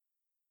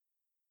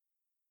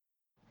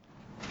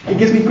It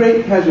gives me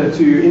great pleasure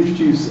to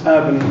introduce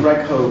Urban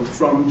Reckholt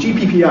from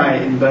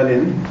GPPI in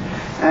Berlin.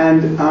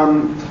 And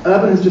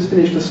Urban has just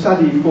finished a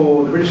study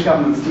for the British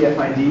government's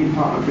DFID,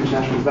 Department for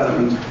International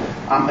Development,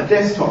 a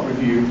desktop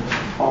review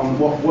on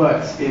what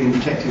works in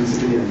protecting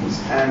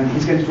civilians. And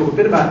he's going to talk a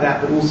bit about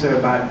that, but also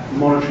about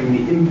monitoring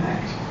the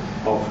impact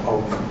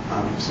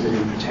of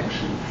civilian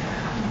protection.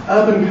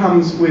 Urban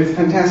comes with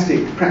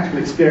fantastic practical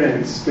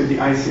experience with the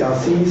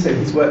ICRC, so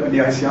he's worked with the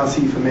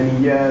ICRC for many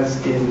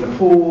years in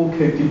Nepal,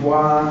 Côte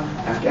d'Ivoire,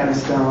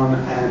 Afghanistan,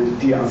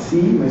 and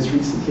DRC most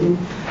recently,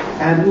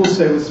 and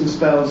also with some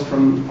spells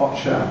from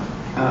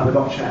OCHA, with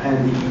OCHA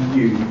and the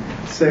EU.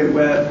 So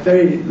we're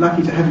very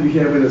lucky to have you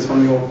here with us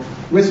on your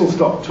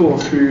whistle-stop tour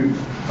through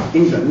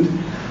England.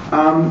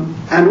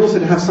 And also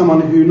to have someone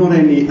who not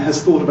only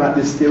has thought about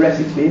this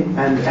theoretically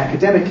and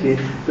academically,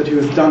 but who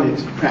has done it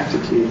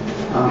practically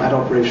at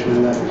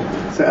operational level.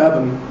 So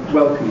Urban,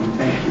 welcome.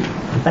 Thank you.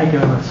 Thank you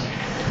very much.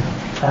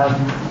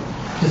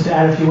 Just to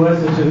add a few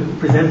words to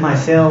present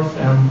myself,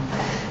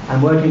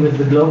 I'm working with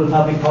the Global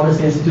Public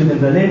Policy Institute in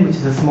Berlin, which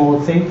is a small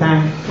think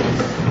tank,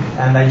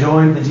 and I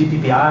joined the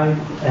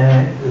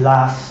GPPI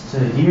last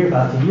year,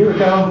 about a year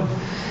ago.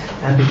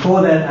 And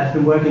before that, I've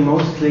been working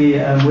mostly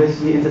with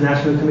the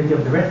International Committee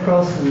of the Red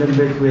Cross, a little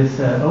bit with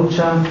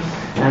OCHA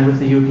and with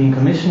the European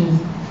Commission,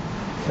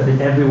 a bit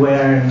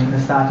everywhere. And I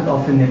started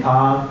off in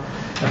Nepal,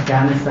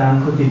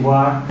 Afghanistan, Côte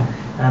d'Ivoire,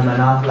 and my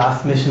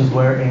last missions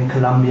were in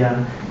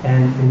Colombia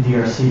and in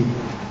DRC.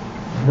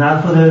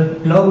 Now for the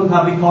Global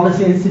Public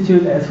Policy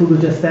Institute, as Hugo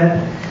just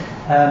said,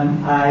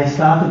 I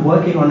started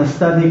working on a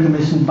study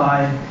commissioned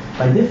by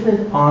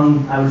DFID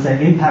on, I would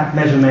say, impact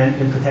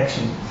measurement and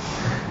protection.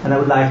 And I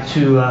would like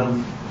to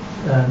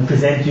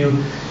present you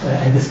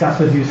and discuss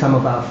with you some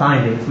of our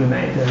findings we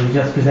made. We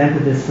just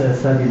presented this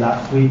study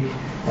last week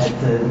at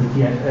the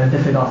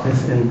DFID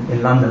office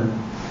in London.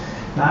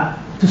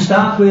 Now, to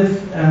start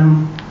with,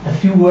 a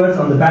few words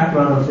on the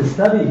background of this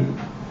study.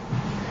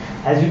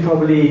 As you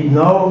probably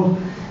know,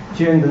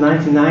 during the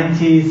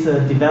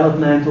 1990s,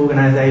 development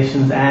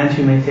organizations and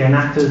humanitarian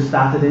actors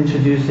started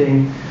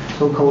introducing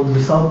so-called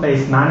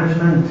result-based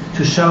management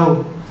to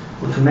show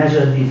or to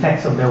measure the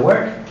effects of their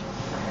work.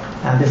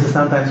 And this is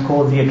sometimes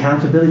called the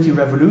accountability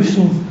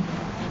revolution,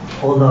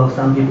 although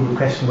some people would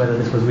question whether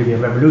this was really a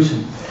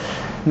revolution.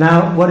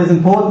 Now, what is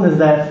important is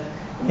that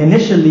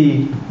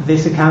initially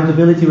this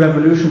accountability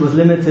revolution was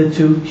limited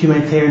to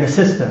humanitarian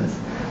assistance,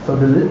 so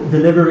the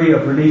delivery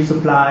of relief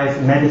supplies,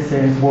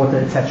 medicines, water,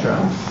 etc.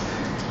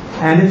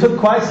 And it took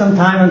quite some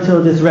time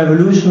until this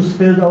revolution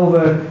spilled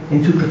over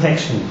into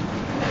protection,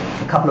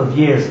 a couple of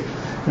years.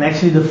 And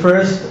actually the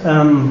first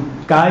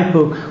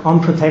guidebook on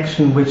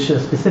protection, which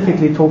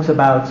specifically talks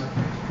about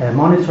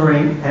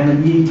monitoring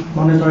and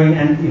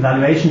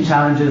evaluation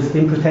challenges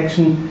in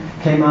protection,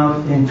 came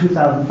out in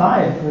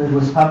 2005. It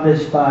was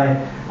published by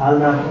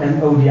ALNAP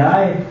and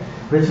ODI,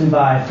 written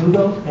by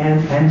Hugo and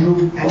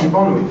Andrew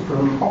Bonnewick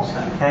from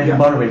Oxfam. Andrew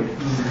Bonnewick.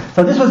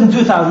 So this was in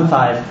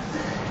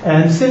 2005.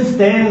 And since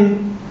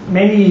then,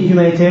 many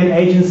humanitarian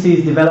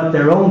agencies developed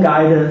their own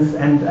guidance,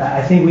 and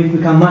I think we've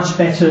become much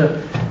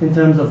better in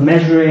terms of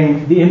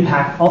measuring the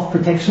impact of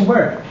protection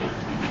work.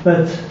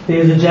 But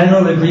there's a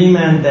general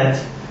agreement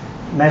that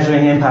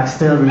measuring impact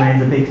still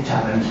remains a big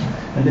challenge.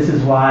 And this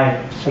is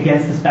why,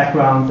 against this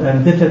background,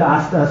 DFID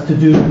asked us to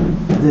do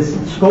this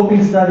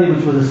scoping study,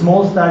 which was a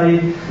small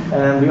study.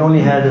 We only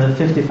had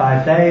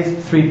 55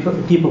 days, 3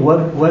 people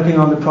working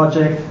on the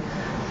project.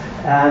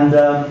 And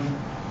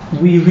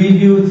we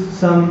reviewed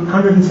some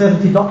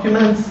 170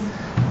 documents.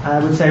 I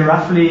would say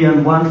roughly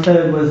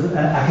 1/3 was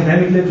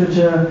academic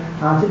literature,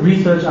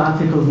 research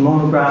articles,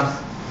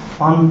 monographs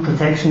on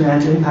protection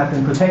and impact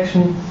in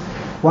protection.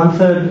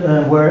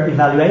 1/3 were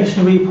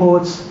evaluation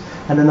reports,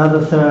 and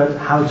another third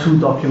how-to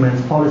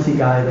documents, policy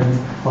guidance,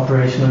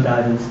 operational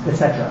guidance,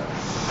 etc.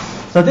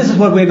 So this is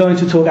what we're going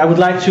to talk. I would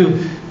like to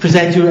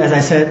present you, as I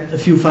said, a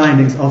few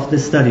findings of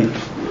this study.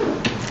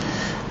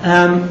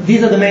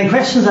 These are the main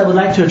questions I would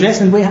like to address,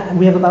 and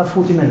we have about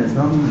 40 minutes.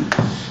 No?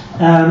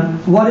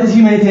 What is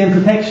humanitarian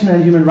protection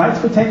and human rights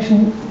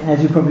protection?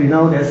 As you probably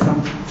know, there's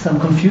some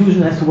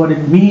confusion as to what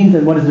it means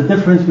and what is the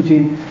difference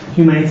between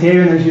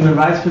humanitarian and human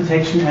rights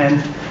protection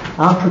and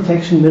armed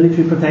protection,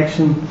 military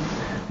protection.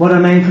 What are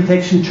main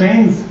protection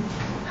trends?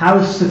 How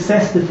is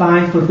success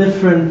defined for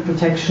different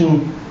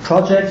protection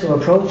projects or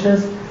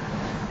approaches?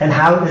 And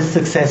how is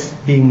success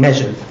being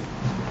measured?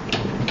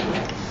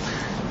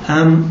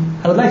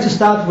 I would like to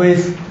start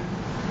with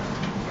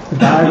the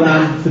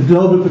diagram, the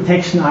global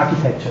protection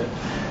architecture.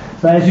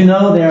 So as you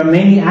know, there are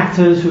many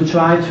actors who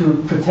try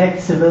to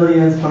protect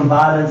civilians from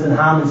violence and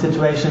harm in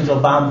situations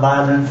of armed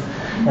violence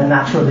and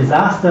natural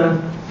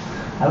disaster.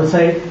 I would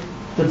say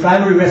the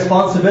primary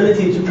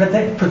responsibility to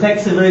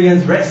protect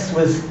civilians rests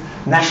with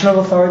national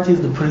authorities,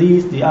 the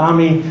police, the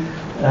army,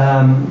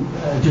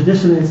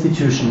 judicial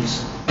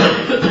institutions.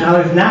 Now,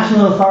 if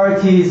national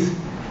authorities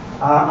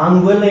are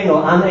unwilling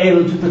or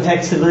unable to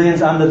protect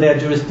civilians under their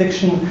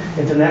jurisdiction,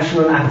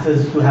 international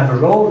actors who have a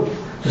role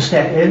to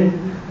step in,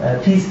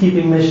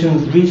 peacekeeping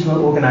missions,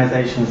 regional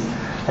organizations.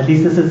 At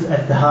least this is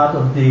at the heart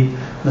of the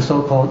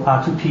so-called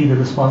R2P, the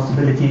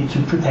responsibility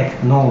to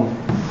protect norm.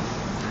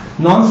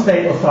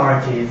 Non-state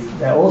authorities,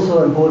 they're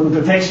also important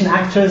protection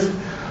actors,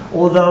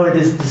 although it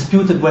is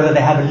disputed whether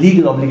they have a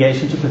legal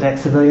obligation to protect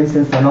civilians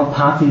since they're not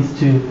parties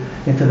to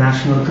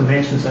international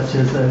conventions such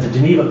as the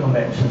Geneva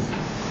Conventions.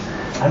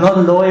 I'm not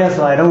a lawyer,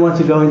 so I don't want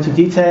to go into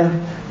detail.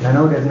 I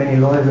know there's many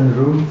lawyers in the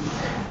room.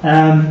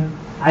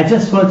 I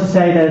just want to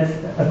say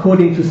that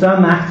according to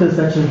some actors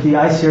such as the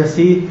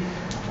ICRC,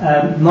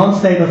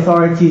 non-state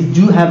authorities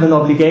do have an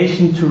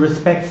obligation to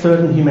respect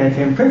certain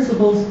humanitarian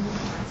principles,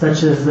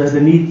 such as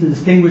the need to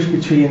distinguish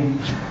between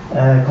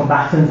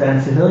combatants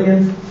and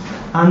civilians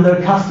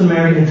under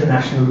customary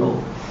international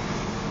law.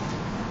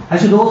 I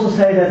should also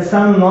say that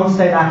some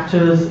non-state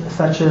actors,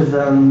 such as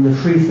the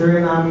Free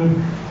Syrian Army,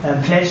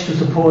 pledged to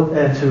support,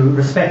 to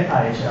respect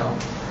IHL.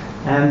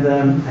 And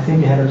I think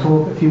we had a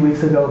talk a few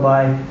weeks ago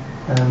by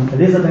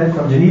Elizabeth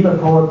from Geneva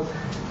Court.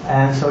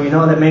 And so you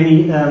know that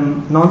many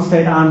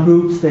non-state armed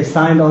groups, they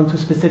signed on to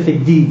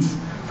specific deeds,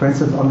 for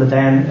instance, on the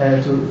ban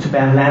to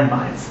ban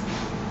landmines.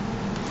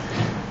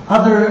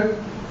 Other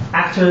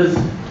actors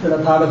that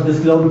are part of this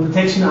global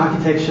protection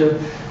architecture,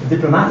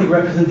 diplomatic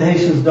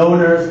representations,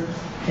 donors,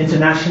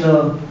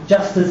 international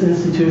justice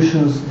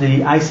institutions, the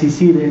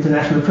ICC, the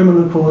International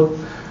Criminal Court,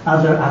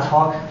 other ad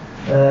hoc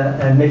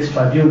and mixed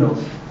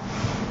tribunals.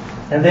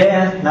 And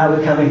there, now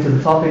we're coming to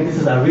the topic, this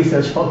is our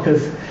research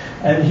focus,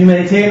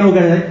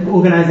 humanitarian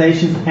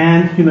organizations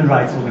and human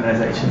rights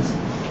organizations.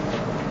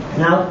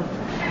 Now,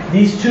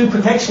 these two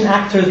protection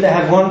actors, they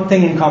have one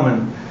thing in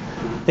common.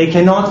 They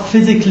cannot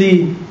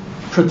physically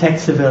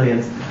protect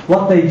civilians.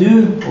 What they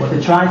do, what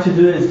they try to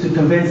do, is to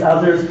convince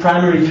others,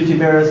 primary duty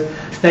bearers,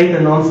 state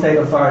and non-state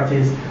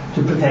authorities,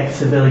 to protect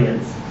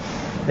civilians.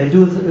 They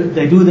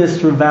do this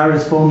through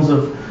various forms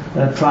of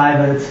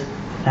private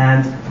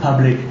and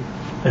public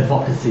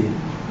advocacy.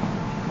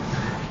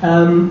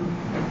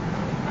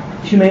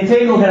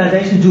 Humanitarian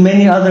organizations do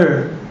many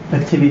other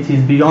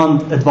activities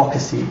beyond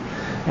advocacy,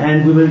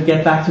 and we will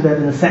get back to that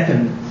in a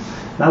second.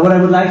 Now, what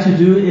I would like to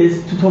do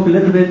is to talk a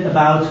little bit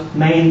about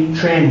main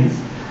trends.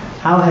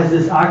 How has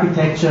this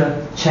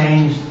architecture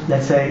changed,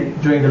 let's say,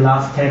 during the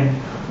last 10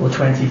 or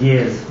 20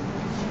 years?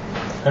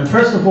 And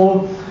first of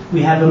all,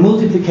 we have a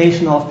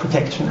multiplication of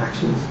protection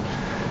actions.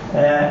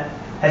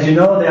 As you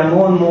know, there are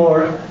more and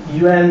more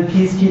UN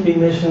peacekeeping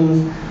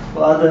missions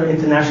or other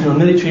international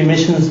military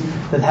missions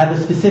that have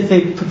a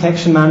specific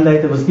protection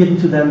mandate that was given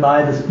to them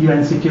by the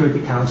UN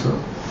Security Council.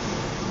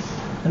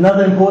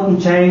 Another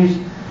important change,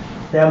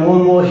 there are more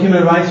and more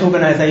human rights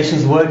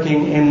organizations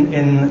working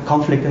in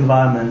conflict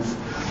environments.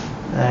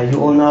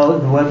 You all know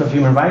the work of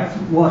Human Rights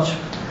Watch,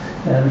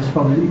 which is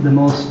probably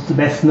the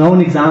best known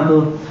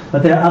example,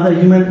 but there are other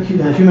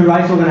human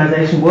rights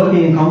organizations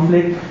working in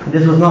conflict, and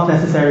this was not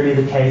necessarily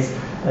the case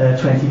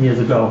 20 years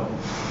ago.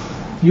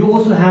 You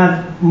also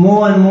have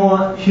more and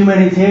more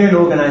humanitarian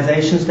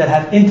organizations that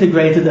have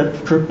integrated a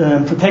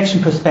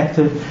protection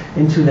perspective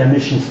into their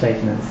mission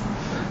statements.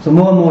 So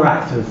more and more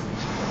actors.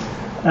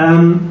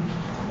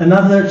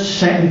 Another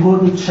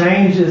important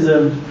change is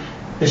a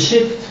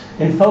shift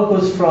in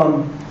focus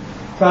from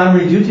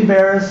primary duty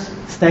bearers,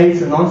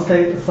 states and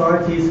non-state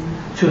authorities,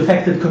 to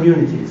affected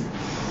communities.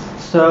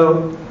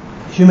 So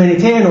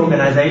humanitarian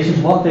organizations,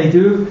 what they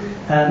do,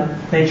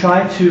 they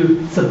try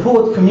to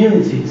support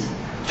communities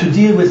to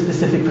deal with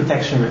specific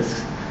protection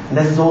risks. And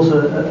this is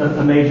also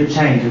a major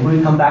change, and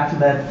we'll come back to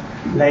that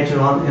later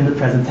on in the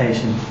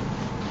presentation.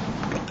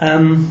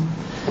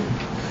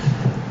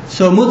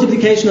 So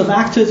multiplication of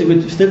actors,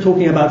 we're still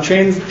talking about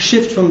trends,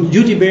 shift from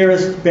duty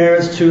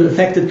bearers to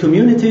affected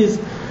communities,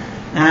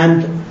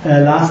 and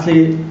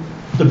lastly,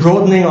 the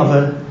broadening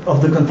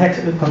of the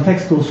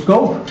contextual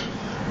scope.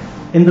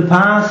 In the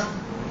past,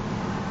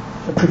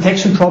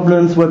 protection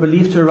problems were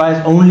believed to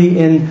arise only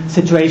in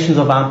situations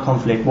of armed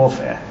conflict,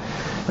 warfare.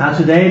 Now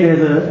today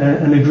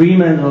there's an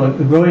agreement or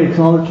a growing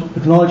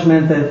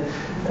acknowledgement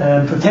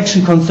that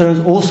protection concerns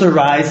also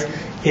arise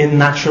in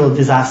natural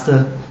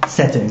disaster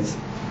settings.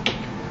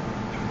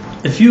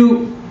 A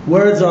few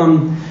words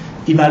on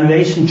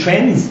evaluation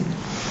trends.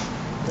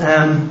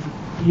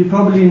 You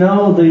probably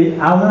know the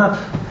ALNAP,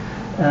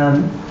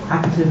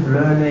 Active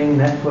Learning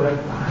Network,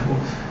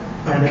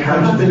 and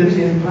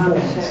Accountability and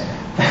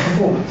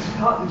Performance.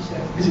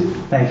 Partnership.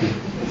 Thank you.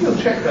 You'll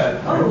check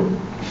that. Oh.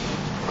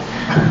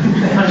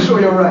 I'm sure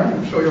you're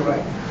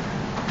right.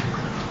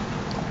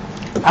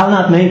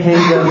 ALNAP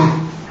maintains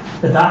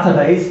the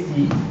database,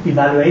 the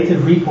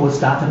Evaluative Reports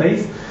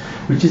database,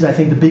 which is, I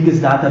think, the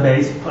biggest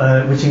database,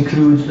 which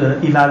includes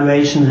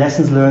evaluation,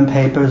 lessons learned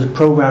papers,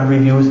 program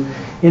reviews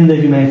in the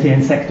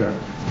humanitarian sector.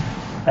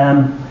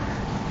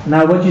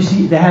 Now, what you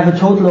see, they have a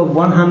total of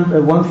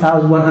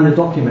 1,100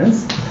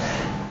 documents,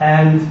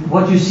 and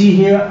what you see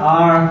here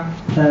are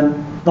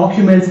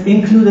documents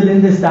included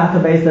in this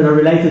database that are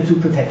related to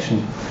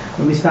protection.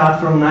 When we start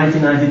from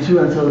 1992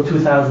 until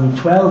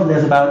 2012,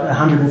 there's about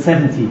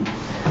 170.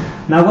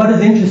 Now, what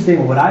is interesting,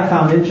 or what I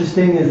found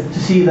interesting, is to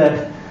see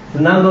that The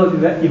number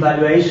of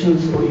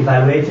evaluations or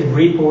evaluated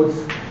reports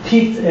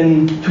peaked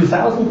in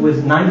 2000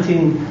 with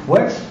 19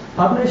 works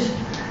published,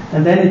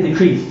 and then it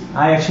decreased.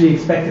 I actually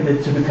expected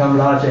it to become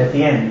larger at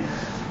the end,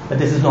 but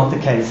this is not the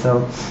case.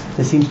 So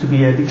there seems to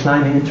be a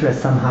declining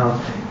interest somehow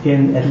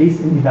in, at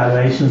least in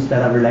evaluations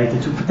that are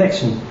related to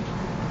protection.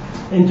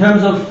 In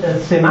terms of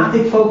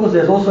thematic focus,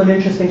 there's also an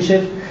interesting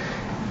shift.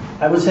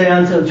 I would say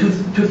until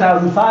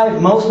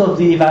 2005, most of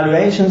the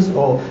evaluations,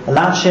 or a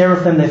large share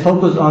of them, they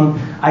focus on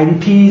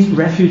IDPs,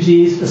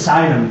 refugees,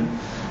 asylum.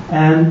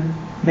 And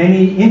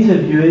many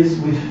interviewers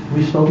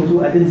we've spoken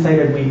to, I didn't say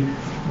that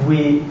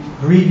we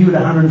reviewed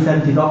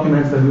 170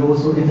 documents, but we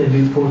also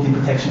interviewed 40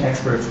 protection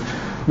experts.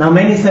 Now,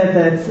 many said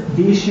that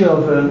the issue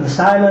of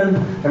asylum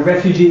and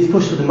refugees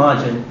pushed to the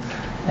margin.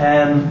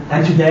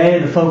 And today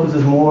the focus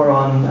is more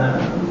on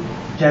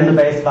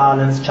gender-based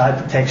violence,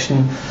 child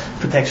protection,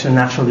 protection of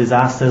natural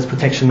disasters,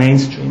 protection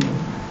mainstreaming.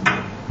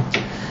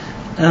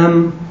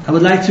 I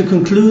would like to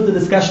conclude the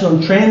discussion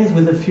on trends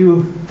with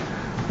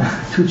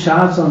two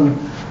charts on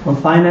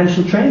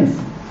financial trends.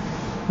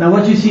 Now,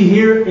 what you see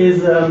here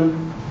is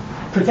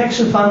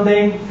protection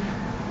funding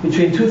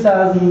between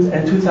 2000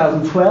 and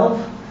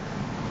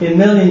 2012 in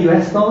million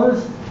US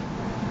dollars.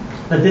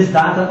 But this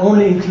data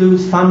only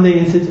includes funding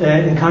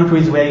in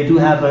countries where you do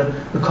have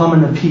a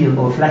common appeal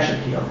or flash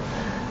appeal.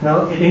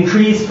 Now, it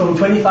increased from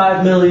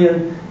 25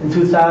 million in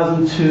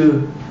 2000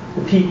 to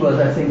the peak was,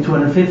 I think,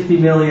 250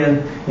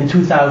 million in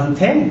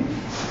 2010.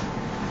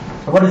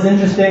 What is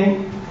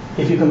interesting,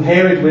 if you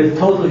compare it with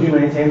total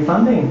humanitarian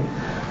funding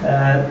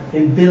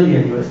in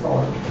billion US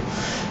dollars,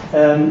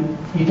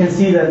 you can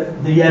see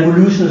that the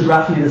evolution is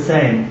roughly the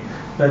same.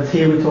 But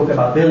here we talk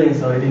about billions,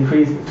 so it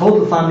increased.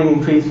 Total funding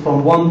increased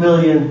from 1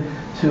 billion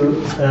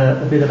to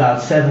a bit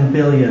about 7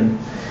 billion.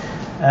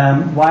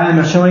 Why am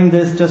I showing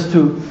this? Just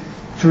to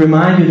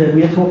remind you that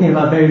we are talking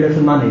about very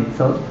little money.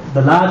 So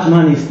the large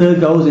money still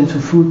goes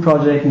into food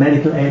project,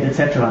 medical aid,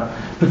 etc.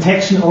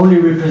 Protection only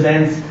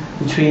represents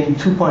between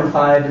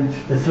 2.5 and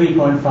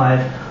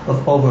 3.5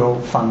 of overall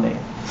funding.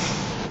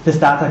 This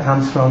data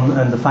comes from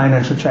the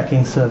Financial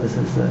Tracking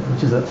Services,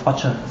 which is an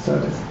OCHA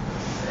service.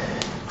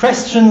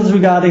 Questions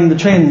regarding the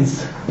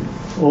trends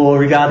or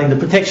regarding the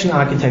protection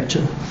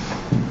architecture?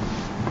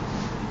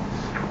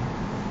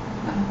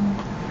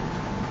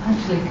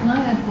 Actually, can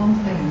I add one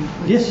thing?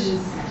 Which Yes.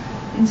 is,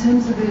 in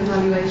terms of the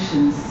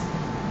evaluations,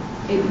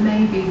 it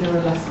may be there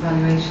are less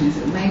evaluations,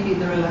 it may be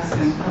there are less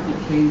going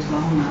publicly into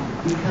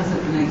ONMAP because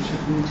of the nature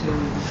of the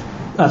materials.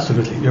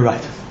 Absolutely, you're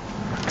right.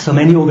 So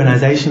many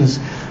organizations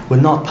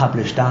will not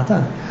publish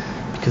data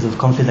because of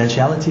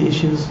confidentiality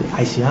issues. The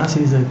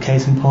ICRC is a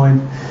case in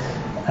point.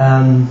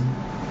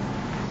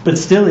 But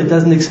still, it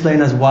doesn't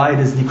explain us why it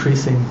is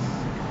decreasing.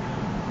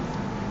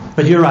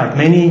 But you're right,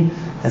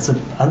 that's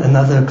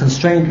another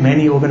constraint,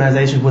 many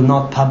organizations will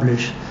not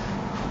publish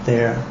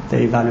their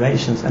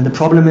evaluations. And the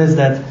problem is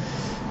that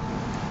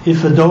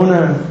if a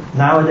donor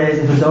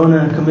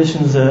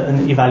commissions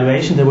an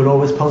evaluation, they will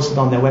always post it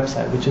on their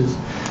website, which is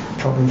a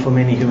problem for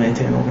many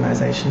humanitarian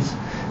organizations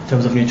in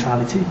terms of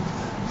neutrality. I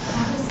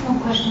have a small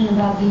question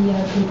about the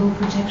global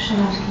protection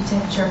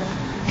architecture.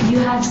 You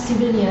have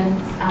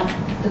civilians at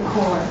the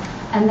core,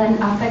 and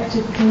then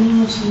affected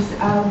communities.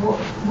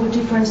 What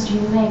difference do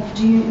you make?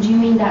 Do you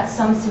mean that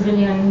some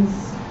civilians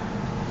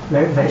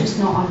are just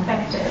not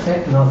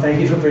affected? No, thank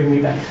you for bringing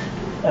me back.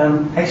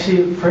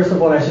 Actually, first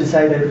of all, I should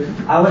say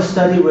that our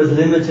study was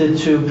limited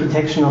to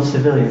protection of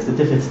civilians, the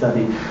DFID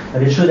study.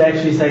 But it should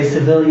actually say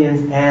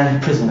civilians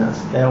and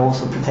prisoners. They're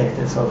also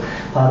protected. So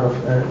part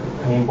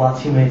of, what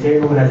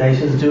humanitarian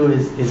organizations do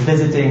is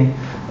visiting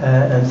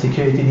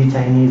security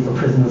detainees or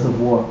prisoners of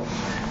war.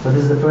 So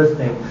this is the first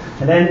thing.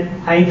 And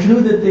then I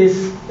included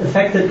this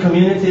affected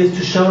communities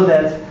to show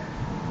that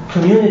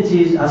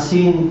communities are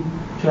seen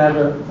to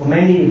have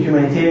many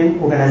humanitarian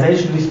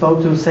organizations we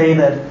spoke to say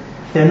that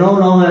they're no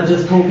longer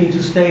just talking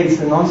to states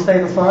and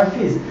non-state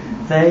authorities.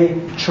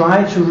 They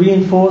try to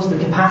reinforce the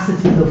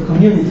capacities of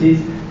communities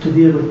to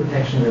deal with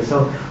protection risk.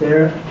 So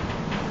they're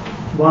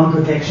one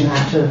protection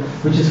action,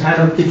 which is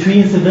kind of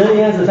between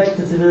civilians,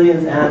 affected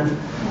civilians, and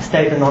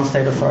state and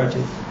non-state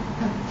authorities.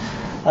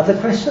 Other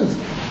questions?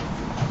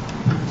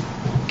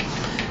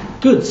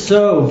 Good.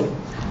 So,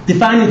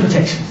 defining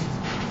protection.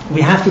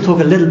 We have to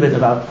talk a little bit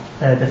about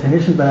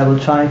definition, but I will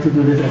try to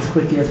do this as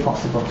quickly as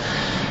possible.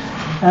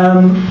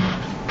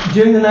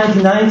 During the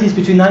 1990s,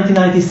 between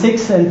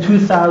 1996 and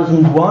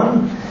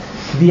 2001,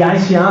 the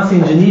ICRC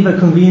in Geneva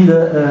convened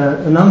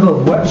a number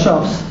of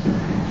workshops,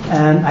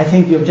 and I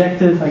think the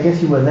objective, I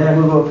guess you were there,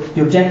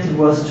 the objective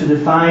was to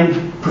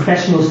define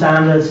professional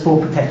standards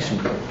for protection.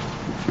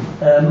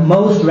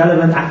 Most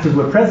relevant actors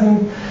were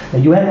present, the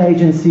UN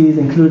agencies,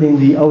 including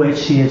the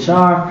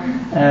OHCHR,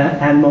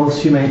 and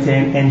most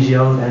humanitarian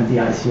NGOs and the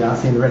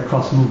ICRC and the Red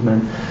Cross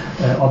movement,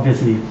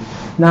 obviously.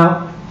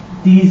 Now,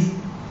 the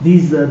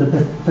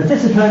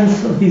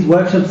participants of these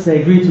workshops,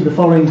 they agreed to the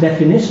following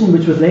definition,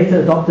 which was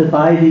later adopted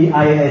by the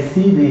IASC,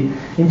 the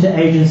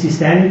Interagency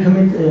Standing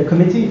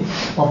Committee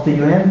of the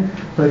UN,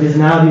 but it is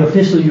now the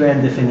official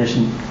UN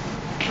definition.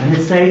 And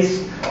it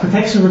states,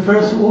 protection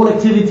refers to all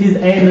activities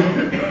aimed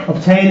at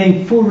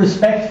obtaining full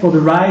respect for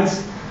the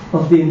rights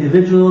of the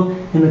individual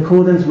in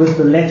accordance with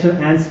the letter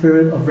and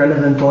spirit of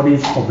relevant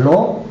bodies of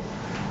law.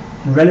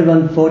 And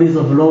relevant bodies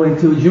of law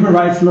include human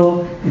rights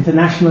law,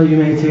 international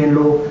humanitarian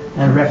law,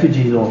 and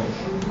refugee law.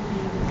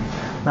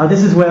 Now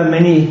this is where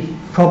many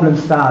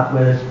problems start,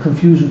 where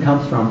confusion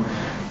comes from.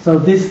 So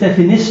this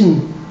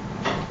definition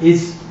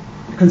is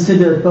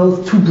considered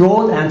both too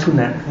broad and too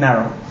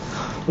narrow.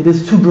 It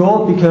is too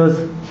broad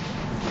because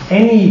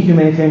any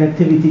humanitarian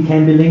activity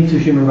can be linked to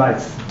human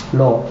rights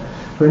law.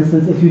 For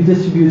instance, if you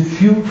distribute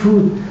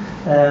food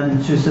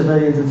to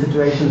civilians in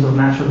situations of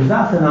natural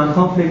disaster and armed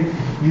conflict,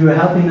 you are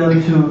helping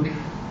them to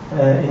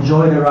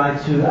enjoy the right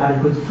to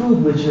adequate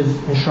food, which is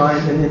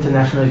enshrined in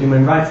international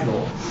human rights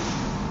law.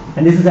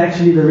 And this is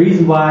actually the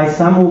reason why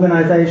some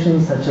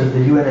organizations, such as the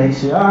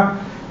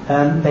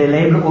UNHCR, they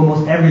label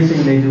almost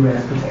everything they do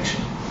as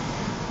protection.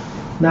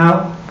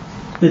 Now,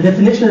 the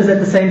definition is at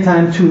the same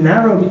time too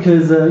narrow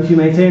because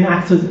humanitarian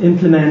actors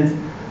implement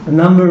a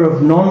number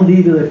of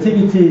non-legal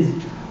activities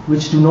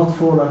which do not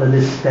fall under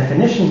this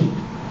definition.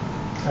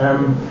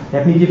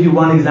 Let me give you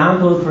one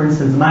example, for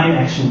instance, mine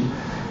action.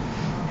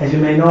 As you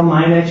may know,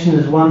 mine action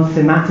is one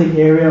thematic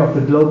area of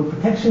the Global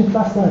Protection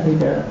Cluster. I think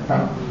there are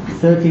about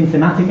 13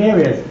 thematic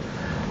areas.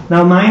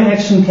 Now, mine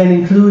action can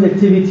include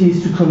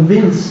activities to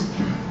convince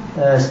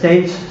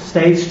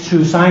states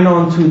to sign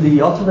on to the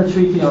Ottawa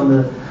Treaty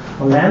on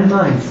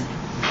landmines,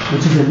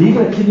 which is a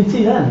legal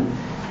activity then.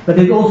 But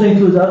it also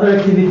includes other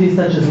activities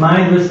such as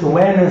mine risk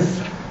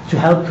awareness to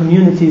help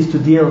communities to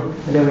deal,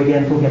 and then we're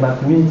again talking about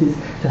communities,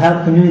 to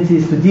help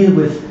communities to deal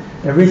with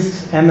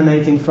risks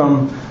emanating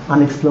from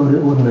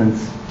unexploded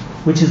ordnance,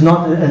 which is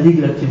not a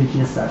legal activity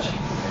as such.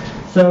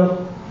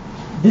 So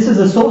this is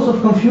a source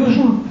of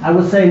confusion, I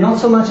would say not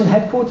so much in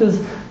headquarters,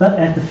 but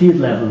at the field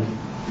level.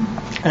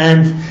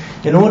 And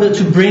in order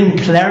to bring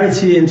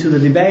clarity into the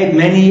debate,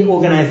 many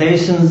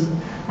organizations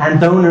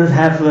and donors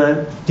have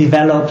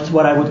developed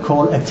what I would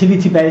call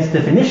activity-based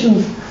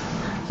definitions.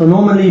 So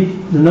normally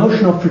the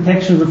notion of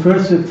protection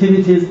refers to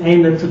activities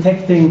aimed at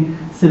protecting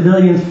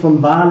civilians from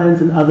violence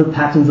and other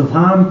patterns of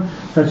harm,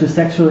 such as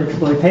sexual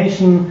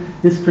exploitation,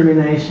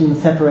 discrimination,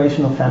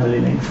 separation of family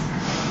links.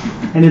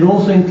 And it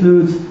also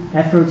includes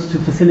efforts to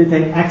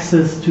facilitate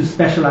access to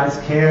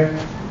specialized care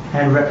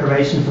and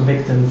reparation for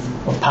victims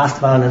of past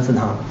violence and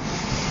harm.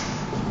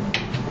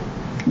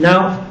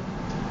 Now,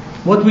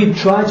 what we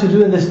try to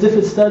do in this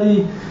DFID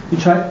study, we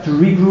try to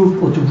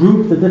regroup or to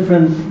group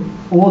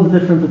all the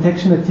different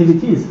protection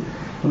activities.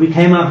 And we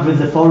came up with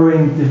the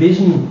following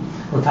division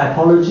or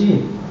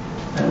typology.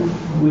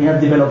 And we have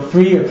developed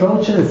 3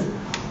 approaches.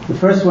 The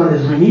first one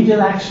is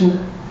remedial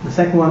action, the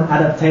second one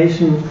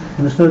adaptation,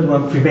 and the third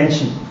one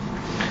prevention.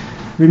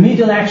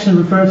 Remedial action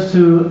refers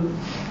to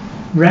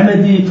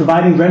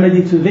providing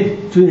remedy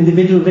to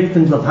individual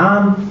victims of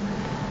harm,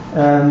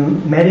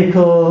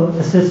 medical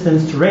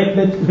assistance to rape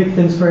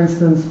victims, for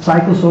instance,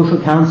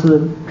 psychosocial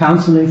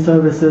counseling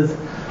services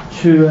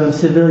to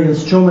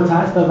civilians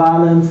traumatized by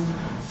violence,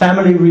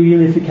 family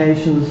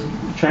reunifications,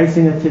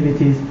 tracing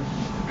activities,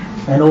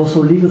 and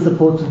also legal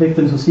support to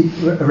victims who seek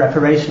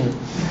reparation.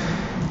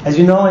 As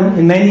you know,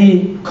 in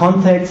many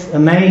contexts, a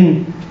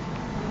main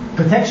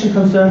protection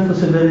concern for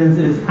civilians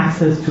is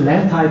access to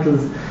land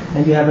titles,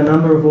 and you have a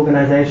number of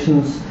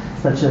organizations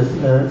such as,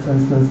 for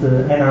instance,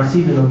 the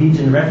NRC, the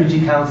Norwegian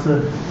Refugee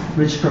Council,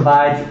 which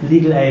provides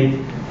legal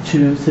aid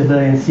to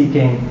civilians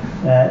seeking,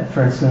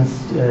 for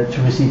instance,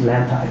 to receive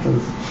land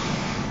titles.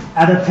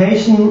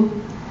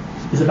 Adaptation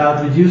is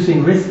about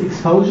reducing risk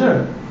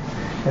exposure,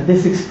 and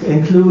this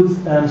includes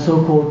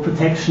so-called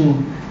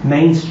protection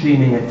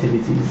mainstreaming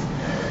activities.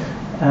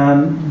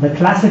 The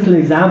classical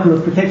example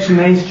of protection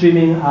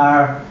mainstreaming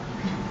are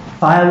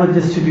firewood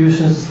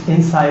distributions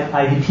inside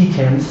IDP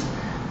camps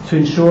to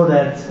ensure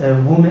that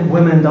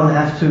women don't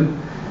have to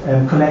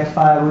collect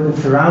firewood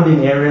in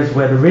surrounding areas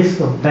where the risk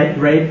of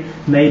rape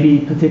may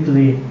be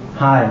particularly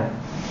high.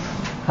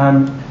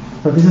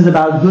 So this is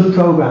about good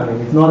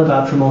programming, it's not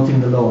about promoting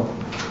the law.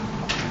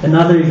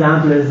 Another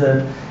example is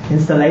the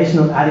installation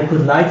of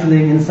adequate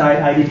lighting inside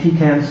IDP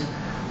camps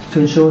to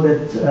ensure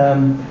that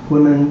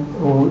women,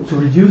 or to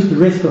reduce the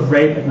risk of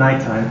rape at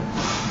nighttime.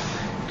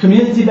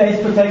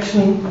 Community-based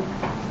protection,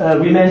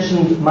 we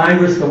mentioned mine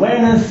risk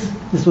awareness.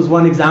 This was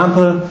one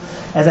example.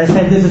 As I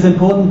said, this is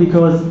important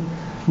because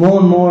more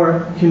and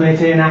more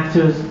humanitarian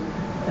actors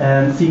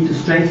seek to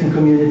strengthen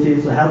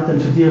communities or help them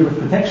to deal with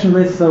protection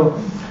risks.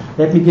 So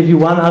let me give you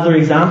one other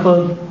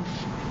example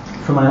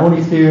from my own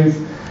experience.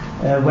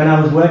 When I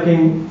was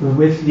working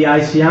with the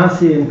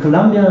ICRC in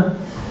Colombia,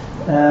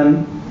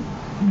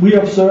 we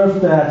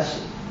observed that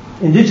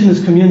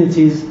indigenous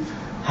communities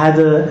had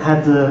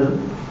a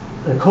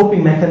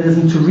coping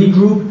mechanism to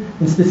regroup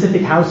in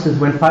specific houses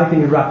when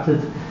fighting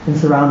erupted in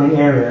surrounding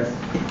areas.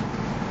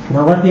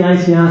 Now what the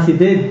ICRC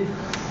did,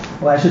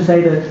 or I should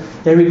say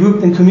that they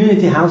regrouped in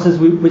community houses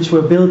which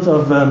were built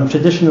of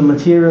traditional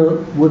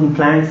material, wooden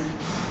planks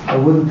or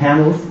wooden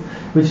panels,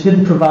 which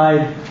didn't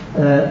provide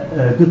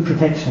good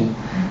protection.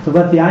 So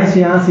what the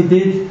ICRC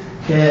did,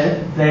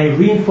 they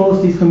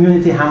reinforce these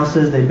community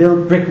houses, they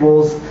build brick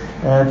walls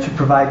to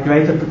provide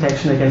greater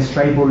protection against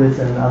stray bullets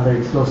and other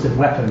explosive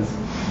weapons.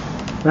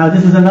 Now,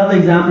 this is another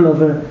example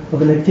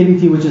of an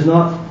activity which is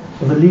not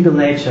of a legal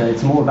nature.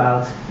 It's more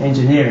about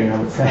engineering, I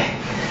would say.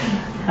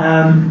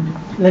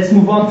 Let's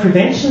move on.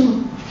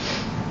 Prevention,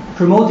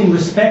 promoting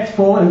respect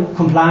for and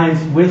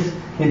compliance with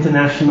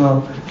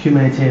international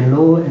humanitarian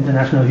law,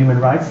 international human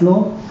rights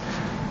law.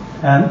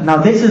 Now,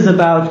 this is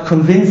about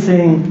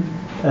convincing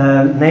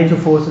NATO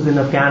forces in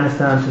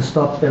Afghanistan to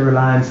stop their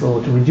reliance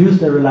or to reduce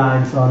their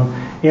reliance on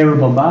aerial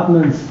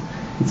bombardments.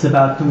 It's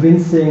about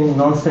convincing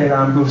non-state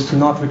armed groups to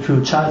not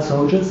recruit child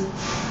soldiers,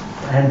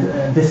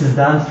 and this is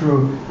done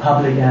through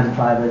public and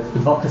private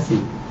advocacy.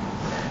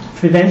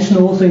 Prevention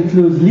also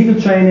includes legal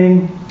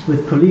training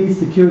with police,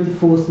 security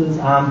forces,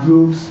 armed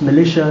groups,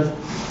 militias.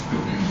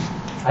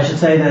 I should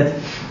say that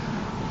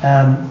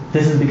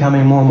this is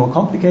becoming more and more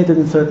complicated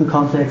in certain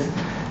contexts.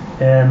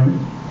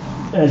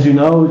 As you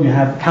know, you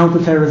have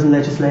counterterrorism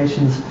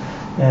legislations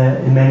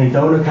in many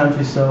donor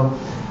countries, so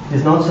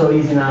it's not so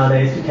easy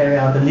nowadays to carry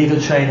out the legal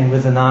training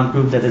with an armed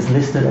group that is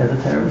listed as a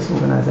terrorist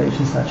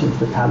organization, such as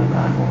the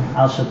Taliban or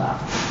Al-Shabaab.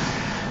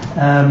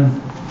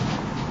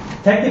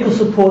 Technical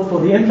support for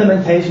the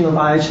implementation of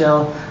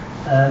IHL,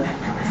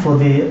 for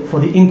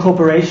the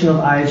incorporation of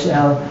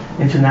IHL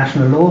into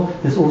national law,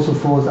 this also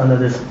falls under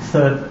this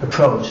third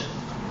approach.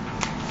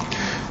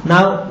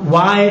 Now,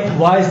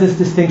 why is this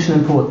distinction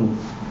important?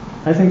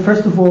 I think,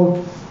 first of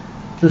all,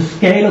 the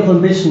scale of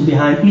ambition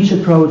behind each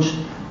approach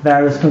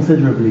varies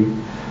considerably.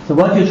 So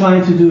what you're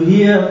trying to do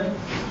here,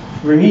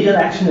 remedial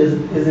action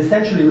is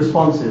essentially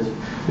responsive.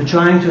 You're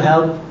trying to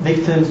help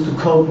victims to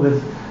cope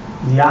with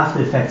the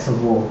after effects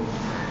of war.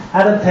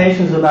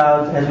 Adaptation is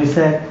about, as we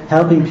said,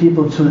 helping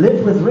people to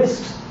live with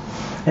risks.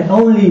 And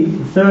only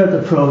the third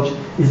approach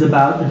is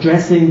about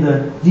addressing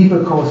the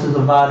deeper causes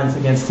of violence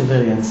against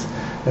civilians,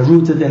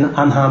 rooted in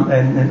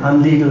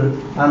illegal,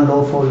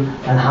 unlawful,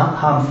 and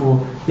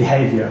harmful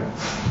behavior.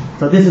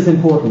 So this is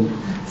important.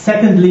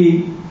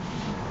 Secondly,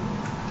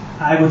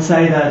 I would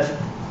say that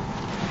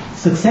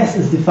success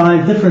is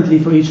defined differently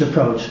for each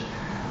approach.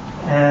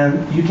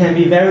 And you can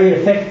be very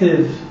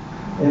effective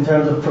in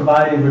terms of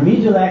providing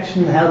remedial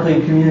action,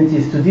 helping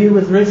communities to deal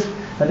with risk,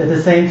 but at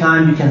the same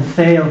time you can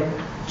fail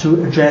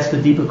to address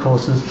the deeper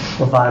causes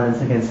of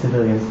violence against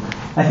civilians.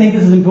 I think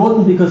this is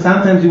important because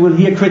sometimes you will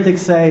hear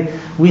critics say,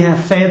 we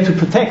have failed to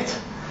protect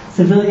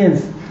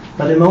civilians,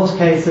 but in most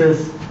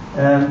cases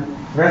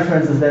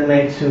reference is then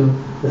made to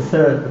the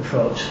third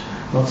approach,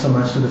 not so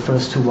much to the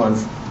first two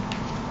ones.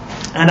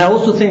 And I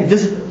also think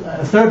this is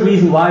a third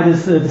reason why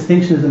this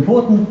distinction is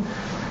important,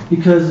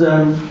 because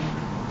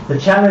the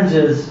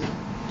challenges,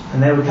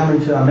 and then we're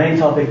coming to our main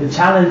topic, the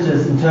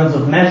challenges in terms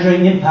of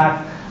measuring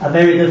impact are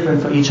very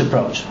different for each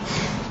approach.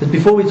 But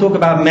before we talk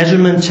about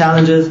measurement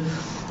challenges,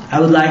 I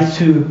would like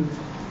to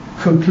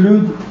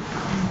conclude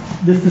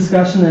this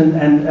discussion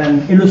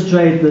and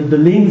illustrate the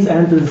links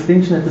and the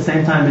distinction at the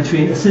same time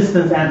between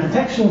assistance and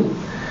protection.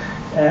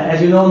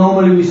 As you know,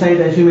 normally we say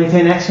that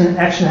humanitarian action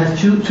has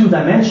two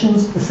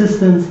dimensions,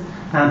 assistance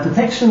and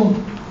protection.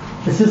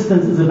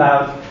 Assistance is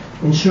about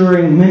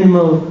ensuring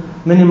minimal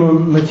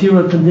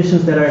material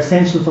conditions that are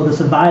essential for the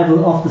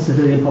survival of the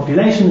civilian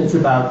population. It's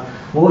about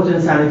water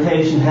and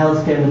sanitation,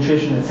 healthcare,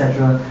 nutrition,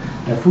 etc.,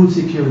 food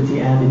security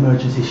and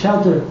emergency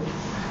shelter.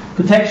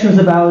 Protection is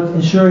about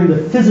ensuring the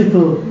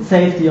physical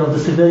safety of the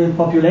civilian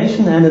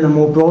population and, in a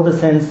more broader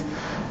sense,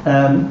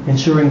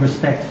 ensuring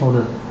respect for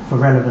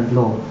relevant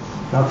law.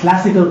 Now,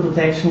 classical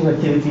protection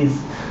activities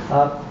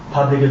are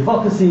public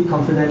advocacy,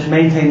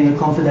 maintaining a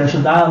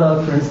confidential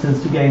dialogue, for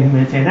instance, to gain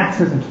humanitarian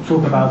access and to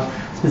talk about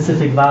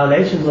specific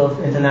violations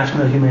of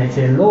international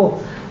humanitarian law,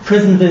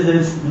 prison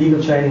visits,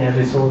 legal training,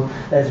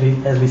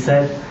 as we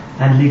said,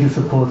 and legal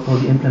support for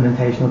the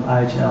implementation of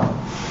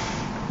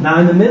IHL. Now,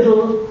 in the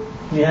middle,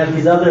 we have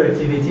these other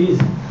activities,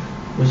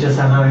 which are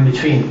somehow in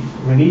between.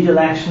 Remedial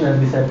action, as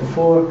we said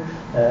before,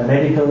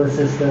 medical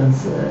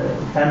assistance,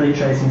 family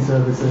tracing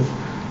services,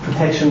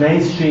 protection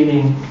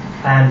mainstreaming,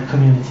 and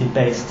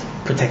community-based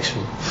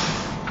protection.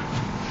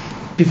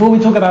 Before we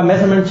talk about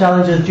measurement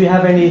challenges,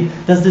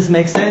 does this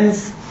make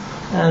sense?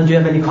 And do you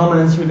have any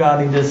comments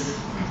regarding this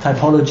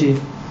typology?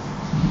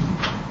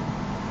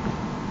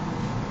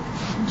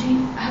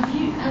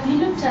 Have you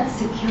looked at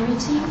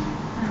security,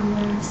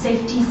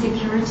 safety,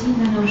 security,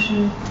 the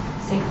notion of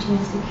safety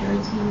and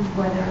security,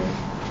 whether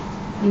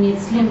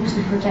it's linked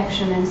to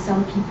protection and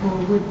some people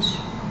would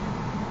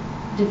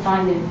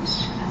define it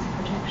as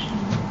protection?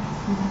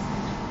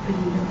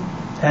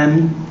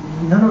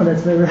 No,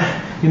 that's very.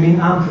 You mean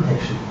armed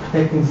protection,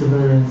 protecting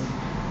civilians?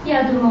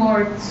 Yeah, the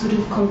more sort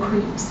of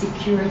concrete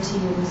security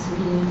of a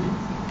civilian.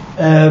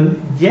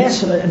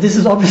 Yes, this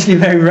is obviously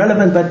very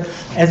relevant, but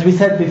as we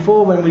said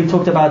before when we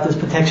talked about this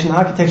protection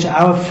architecture,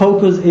 our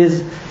focus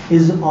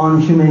is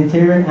on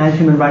humanitarian and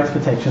human rights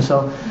protection.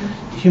 So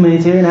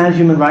humanitarian and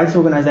human rights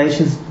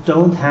organizations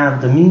don't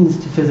have the means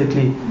to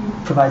physically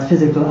provide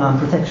physical armed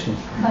protection.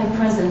 By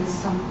presence,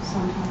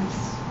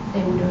 sometimes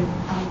they would.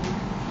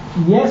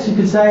 Yes, you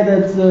could say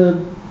that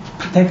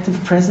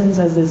protective presence,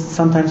 as it's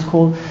sometimes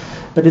called,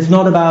 but it's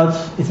not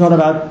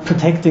about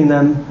protecting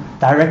them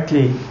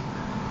directly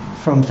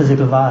from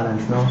physical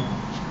violence. No.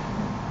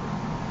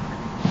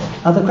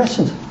 Other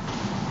questions?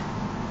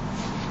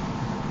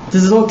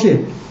 This is all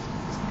clear.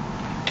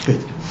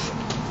 Good.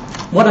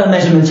 What are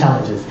measurement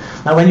challenges?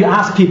 Now, when you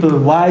ask people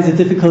why is it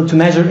difficult to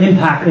measure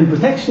impact in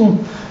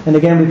protection, and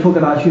again we talk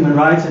about human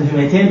rights and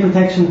humanitarian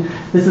protection,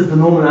 this is the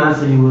normal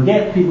answer you will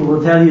get. People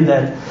will tell you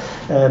that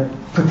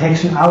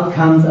protection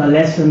outcomes are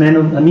less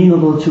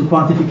amenable to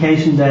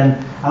quantification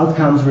than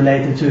outcomes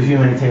related to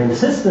humanitarian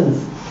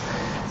assistance.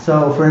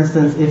 So, for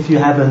instance, if you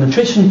have a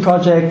nutrition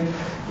project,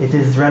 it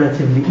is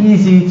relatively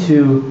easy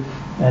to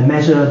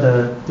measure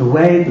the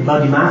weight, the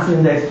body mass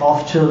index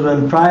of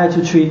children prior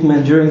to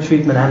treatment, during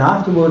treatment, and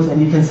afterwards,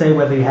 and you can say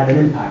whether you had an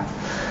impact.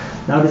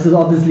 Now, this is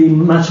obviously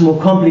much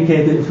more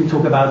complicated if we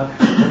talk about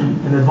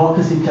an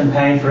advocacy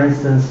campaign, for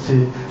instance,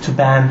 to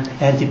ban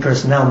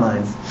anti-personnel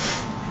mines.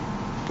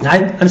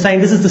 I'm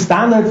saying this is the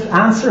standard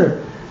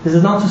answer. This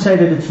is not to say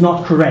that it's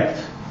not correct.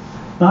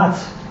 But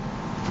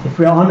if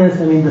we're honest,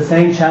 I mean, the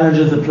same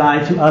challenges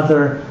apply to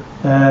other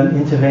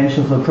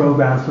interventions or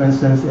programs, for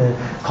instance,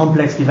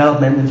 complex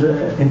development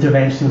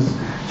interventions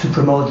to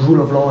promote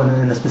rule of law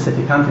in a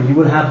specific country. You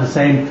will have the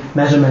same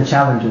measurement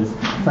challenges.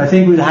 So I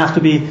think we have to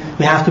be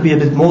a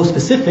bit more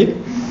specific.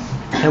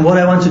 And what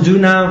I want to do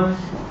now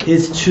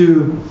is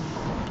to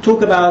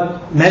talk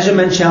about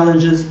measurement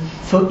challenges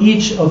for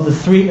each of the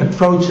three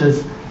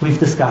approaches we've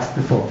discussed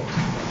before.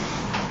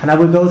 And I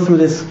will go through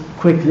this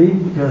quickly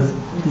because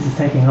this is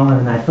taking longer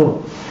than I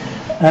thought.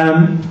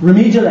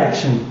 Remedial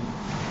action.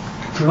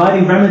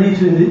 Providing remedy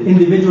to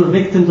individual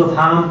victims of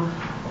harm,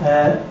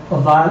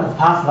 of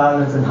past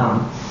violence and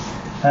harm.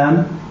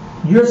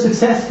 You're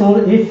successful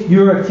if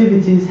your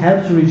activities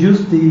help to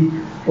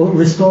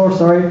restore,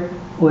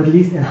 or at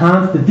least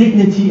enhance the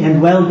dignity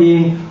and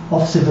well-being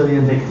of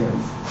civilian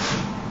victims.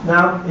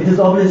 Now, it is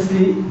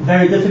obviously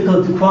very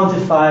difficult to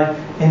quantify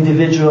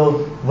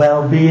individual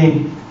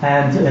well-being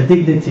and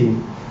dignity.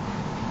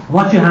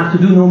 What you have to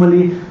do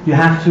normally, you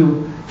have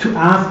to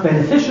ask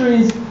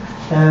beneficiaries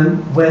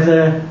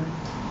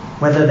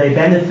whether they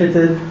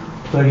benefited,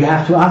 or you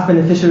have to ask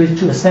beneficiaries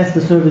to assess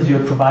the service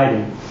you're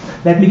providing.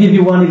 Let me give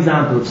you one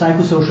example: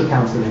 psychosocial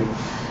counseling.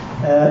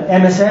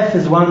 MSF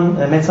is one,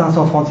 Médecins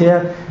Sans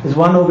Frontières is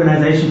one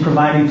organization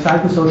providing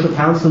psychosocial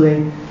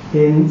counseling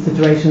in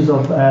situations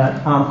of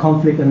armed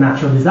conflict and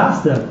natural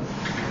disaster.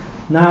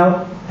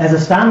 Now, as a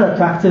standard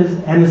practice,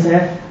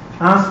 MSF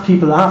asks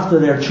people after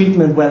their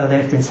treatment whether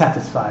they've been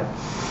satisfied.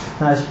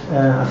 Now,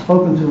 I've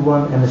spoken to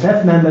one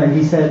MSF member, and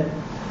he said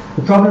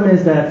the problem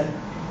is that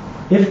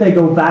if they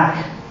go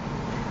back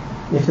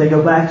to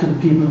the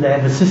people they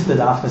have assisted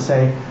after,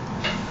 say,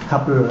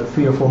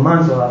 3 or 4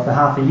 months or after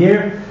half a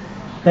year,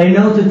 they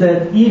noted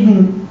that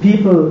even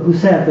people who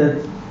said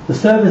that the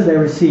service they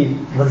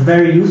received was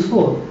very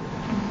useful,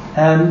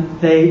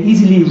 they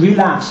easily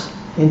relapse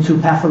into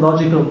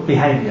pathological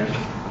behavior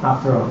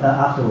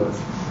afterwards.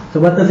 So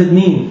what does it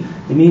mean?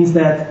 It means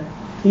that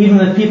even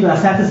if people are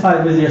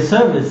satisfied with their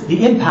service,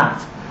 the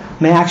impact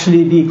may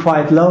actually be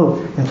quite low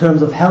in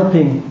terms of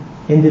helping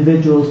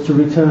individuals to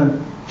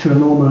return to a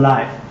normal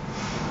life.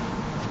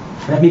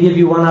 Let me give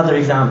you one other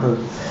example.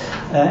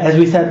 As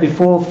we said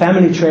before,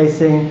 family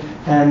tracing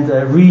and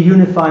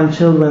reunifying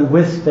children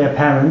with their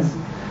parents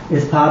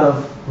is part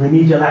of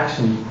remedial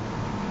action.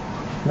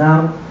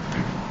 Now,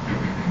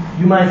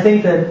 you might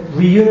think that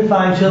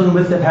reunifying children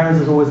with their parents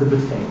is always a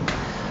good thing,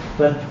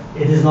 but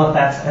it is not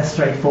that as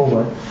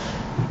straightforward.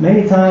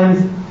 Many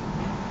times,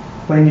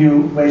 when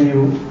you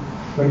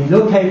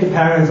locate the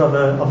parents of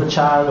a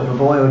child, of a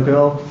boy or a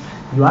girl,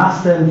 you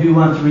ask them, do you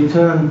want to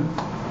return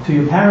to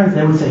your parents?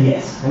 They would say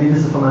yes. I mean,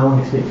 this is from my own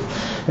experience.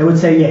 They would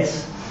say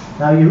yes.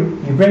 Now you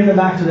bring them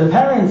back to their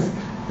parents,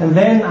 and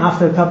then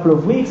after a couple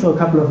of weeks or a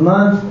couple of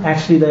months,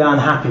 actually they are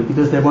unhappy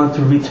because they want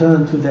to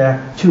return to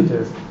their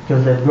tutors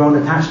because they've grown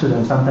attached to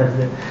them. Sometimes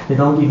they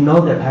don't even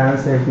know their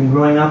parents. They've been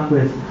growing up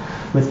with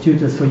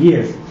tutors for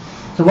years.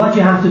 So what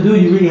you have to do,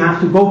 you really have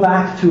to go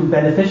back to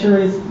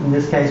beneficiaries, in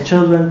this case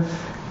children,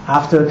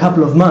 after a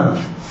couple of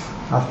months,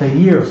 after a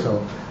year or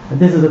so. And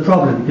this is a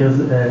problem because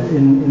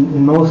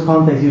in most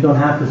contexts you don't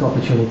have this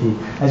opportunity.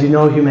 As you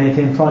know,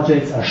 humanitarian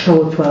projects are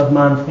short, 12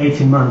 months,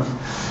 18 months.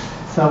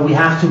 So we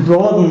have to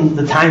broaden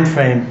the time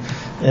frame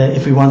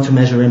if we want to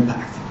measure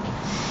impact.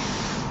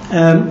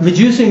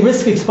 Reducing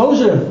risk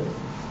exposure.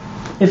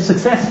 If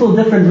successful,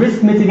 different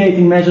risk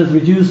mitigating measures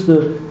reduce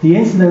the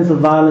incidence of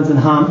violence and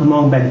harm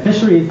among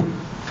beneficiaries.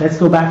 Let's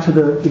go back to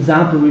the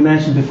example we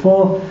mentioned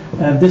before,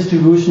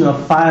 distribution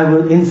of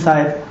firewood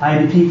inside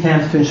IDP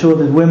camps to ensure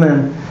that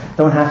women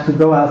don't have to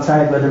go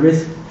outside where the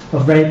risk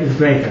of rape is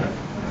greater.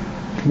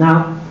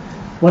 Now,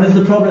 what is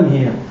the problem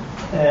here?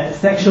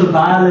 Sexual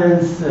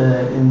violence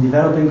in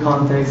developing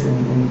contexts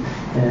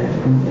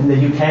in the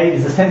UK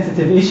is a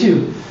sensitive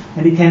issue,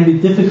 and it can be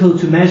difficult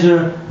to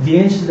measure the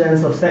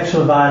incidence of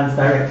sexual violence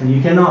directly.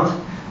 You cannot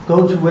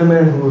go to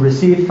women who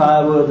receive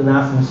firewood and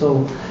ask them,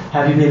 so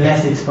have you been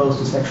less exposed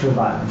to sexual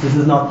violence? This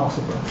is not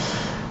possible.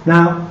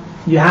 Now,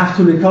 you have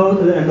to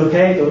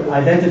locate or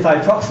identify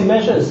proxy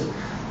measures.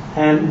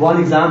 And one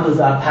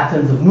example are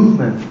patterns of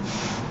movement.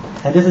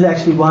 And this is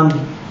actually one,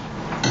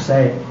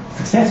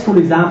 successful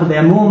example. There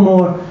are more and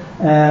more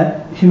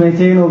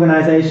humanitarian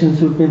organizations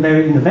who've been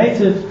very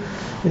innovative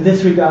in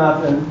this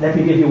regard. And let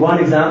me give you one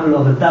example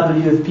of a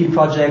WFP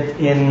project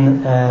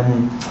in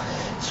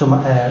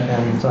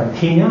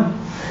Kenya.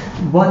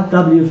 What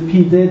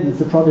WFP did,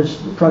 it's a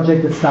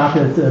project that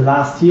started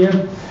last year.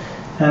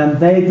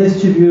 They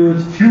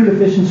distribute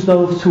fuel-efficient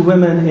stoves to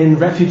women in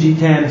refugee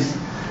camps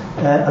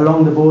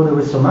along the border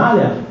with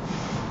Somalia.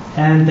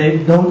 And they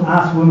don't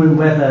ask women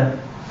whether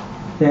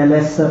they're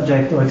less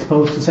subject or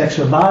exposed to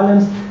sexual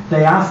violence.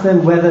 They ask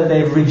them whether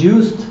they've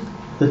reduced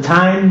the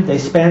time they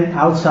spend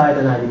outside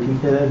an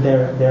IDP,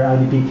 their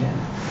IDP camp.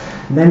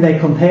 And then they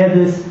compare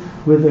this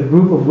with a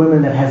group of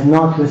women that has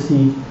not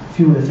received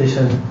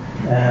fuel-efficient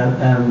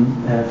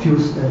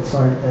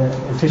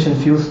efficient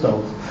fuel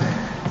stoves.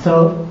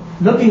 So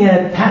looking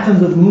at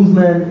patterns of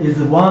movement is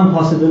one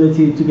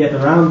possibility to get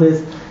around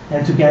this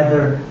and to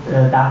gather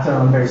data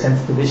on very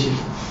sensitive issues.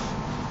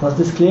 Was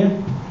this clear,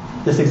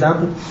 this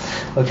example?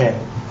 Okay.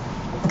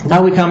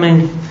 Now we're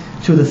coming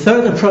to the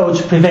third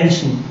approach,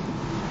 prevention.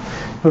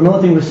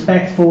 Promoting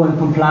respect for and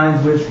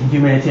compliance with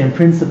humanitarian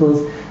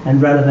principles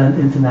and relevant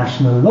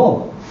international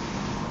law.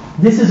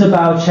 This is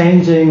about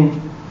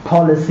changing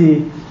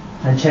policy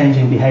and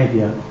changing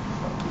behavior.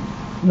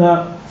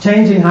 Now,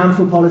 changing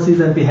harmful policies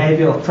and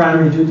behavior of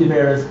primary duty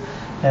bearers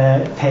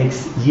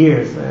takes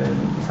years.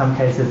 In some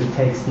cases, it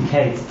takes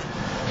decades.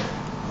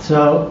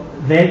 So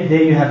there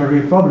you have a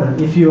real problem.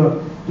 If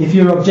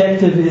your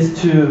objective is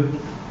to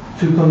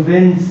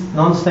convince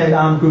non-state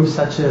armed groups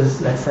such as,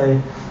 let's say,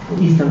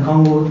 Eastern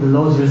Congo, the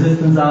Lord's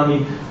Resistance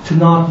Army, to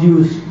not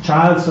use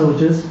child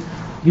soldiers,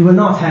 you will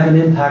not have an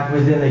impact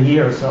within a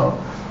year or so.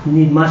 You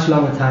need much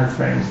longer time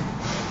frames.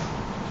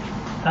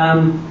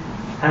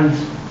 And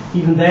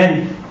even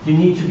then, you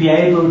need to be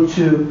able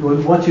to,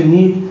 what you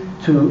need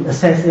to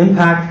assess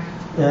impact,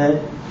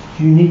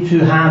 you need to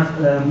have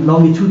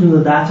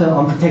longitudinal data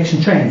on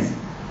protection trends.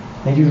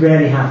 And you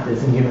rarely have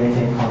this in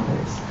humanitarian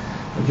contexts,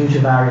 due to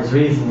various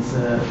reasons,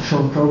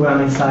 short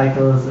programming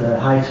cycles,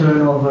 high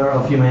turnover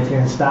of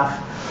humanitarian staff.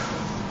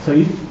 So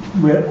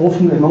we're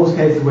often, in most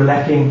cases, we're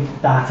lacking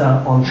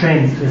data on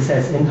trends to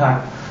assess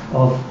impact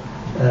of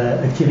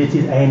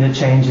activities aimed at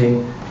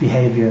changing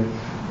behavior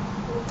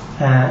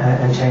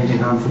and changing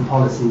harmful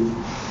policies.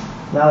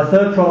 Now, a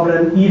third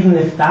problem, even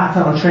if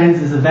data on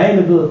trends is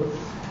available,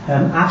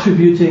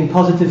 attributing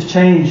positive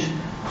change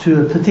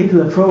to a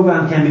particular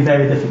program can be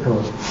very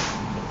difficult.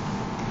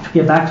 To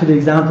get back to the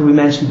example we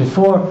mentioned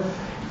before,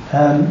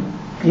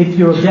 if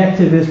your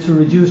objective is to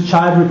reduce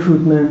child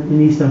recruitment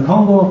in Eastern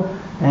Congo,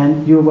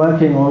 and you're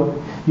working or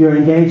you're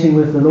engaging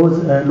with the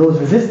Lord's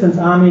Resistance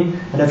Army,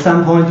 and at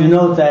some point you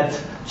note that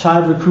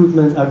child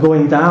recruitment are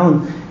going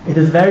down, it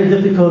is very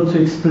difficult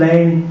to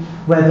explain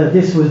whether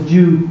this was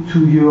due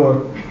to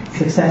your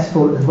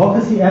successful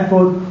advocacy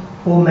effort,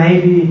 or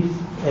maybe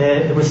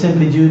it was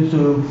simply due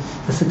to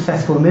the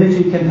successful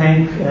military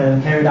campaign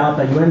carried out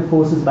by UN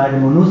forces, by the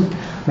MONUSC.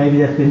 Maybe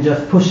they've been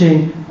just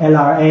pushing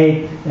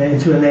LRA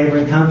into a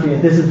neighboring country,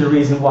 and this is the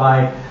reason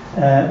why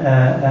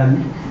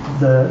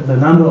the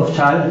number of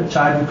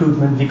child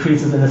recruitment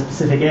decreases in a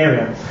specific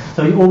area.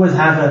 So you always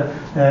have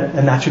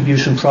an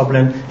attribution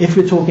problem if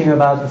we're talking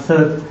about the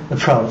third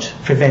approach,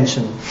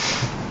 prevention.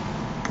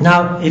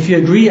 Now, if you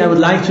agree, I would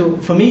like to,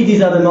 for me,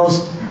 these are the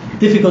most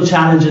difficult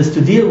challenges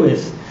to deal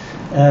with.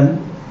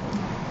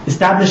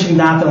 Establishing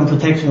data on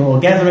protection or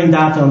gathering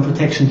data on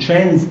protection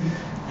trends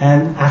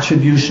and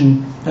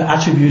attributing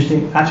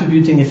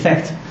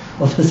effect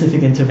of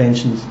specific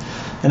interventions.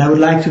 And I would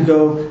like to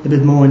go a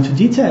bit more into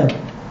detail.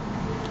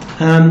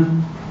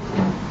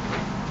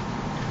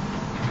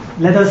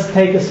 Let us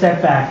take a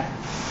step back.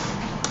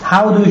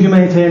 How do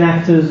humanitarian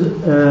actors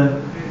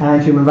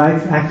and human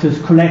rights actors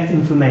collect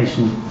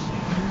information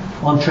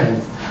on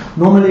trends?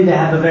 Normally they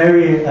have a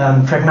very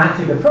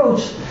pragmatic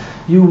approach.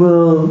 You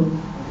will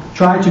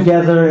try to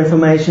gather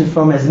information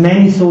from as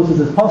many sources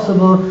as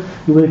possible.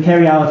 You will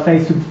carry out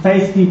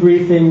face-to-face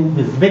debriefing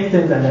with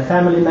victims and their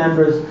family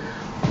members,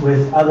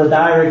 with other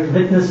direct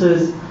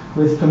witnesses,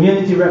 with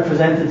community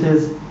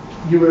representatives.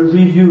 You will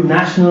review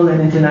national and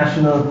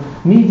international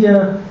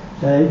media.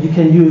 You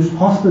can use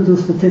hospital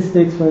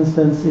statistics, for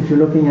instance, if you're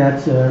looking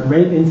at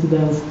rape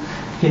incidents.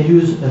 You can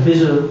use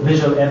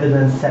visual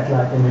evidence,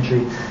 satellite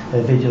imagery,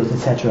 videos,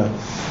 etc.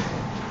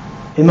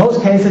 In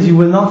most cases, you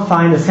will not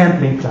find a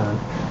sampling plan.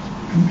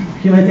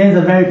 Humanitarians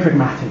are very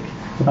pragmatic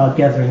about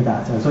gathering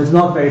data, so it's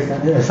not very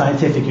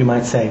scientific, you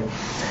might say.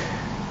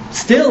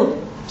 Still,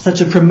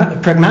 such a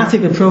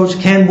pragmatic approach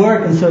can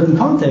work in certain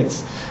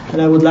contexts,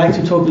 and I would like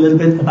to talk a little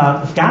bit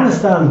about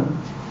Afghanistan.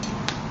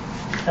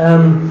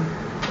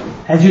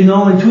 As you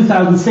know, in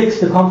 2006,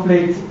 the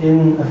conflict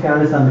in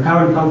Afghanistan, the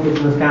current conflict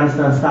in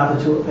Afghanistan,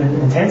 started to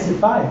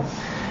intensify.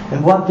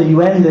 And what the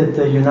UN did,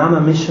 the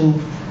UNAMA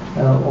mission,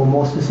 or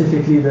more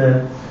specifically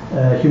the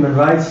Human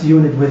Rights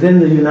Unit within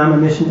the UNAMA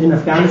mission in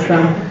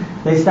Afghanistan,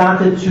 they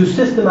started to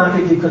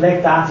systematically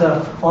collect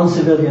data on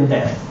civilian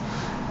deaths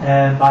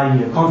by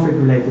year,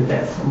 conflict-related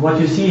deaths. And what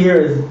you see here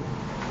is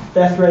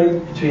death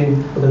rate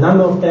the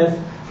number of deaths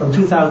from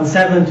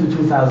 2007 to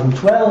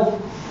 2012.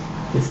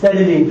 It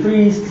steadily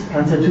increased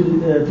until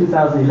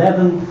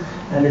 2011,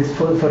 and it's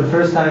for the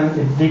first time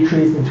it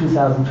decreased in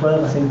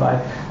 2012, I think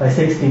by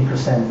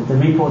 16%. The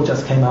report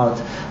just came out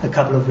a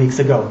couple of weeks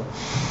ago.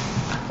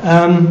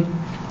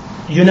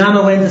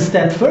 UNAMA went a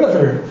step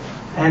further,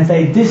 and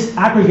they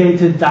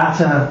disaggregated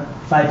data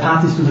by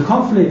parties to the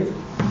conflict.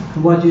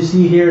 And what you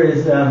see here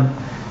is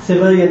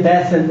civilian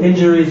deaths and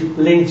injuries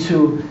linked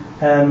to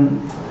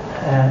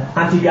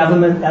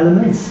anti-government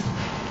elements.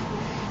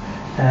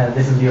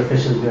 This is the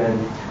official UN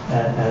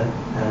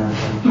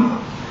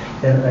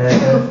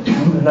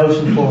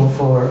notion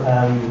for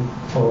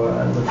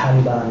the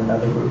Taliban and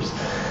other groups.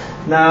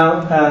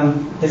 Now,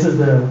 this is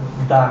the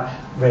dark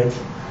red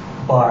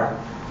bar.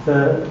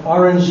 The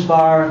orange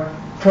bar,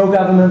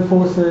 pro-government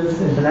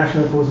forces,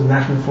 international forces,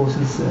 national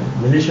forces,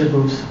 militia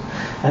groups,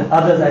 and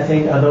others, I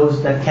think, are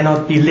those that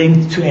cannot be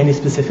linked to any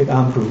specific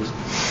armed groups,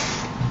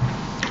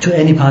 to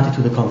any party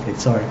to the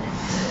conflict, sorry.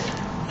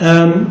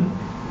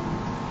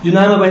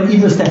 UNAMA went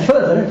even a step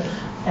further,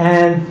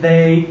 and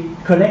they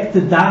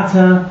collected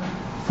data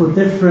for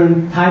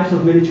different types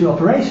of military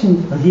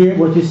operations. And here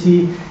what you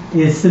see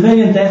is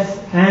civilian deaths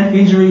and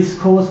injuries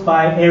caused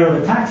by aerial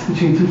attacks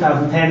between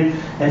 2010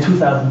 and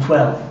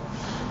 2012.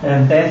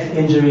 Death,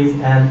 injuries,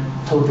 and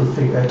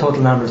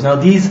total numbers. Now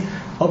these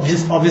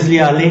obviously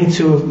are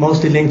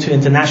mostly linked to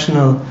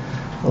international,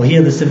 or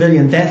here the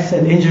civilian deaths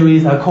and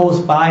injuries are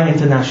caused by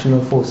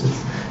international forces,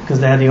 because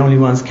they are the only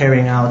ones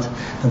carrying out,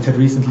 until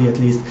recently at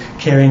least,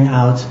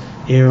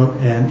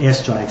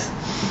 airstrikes.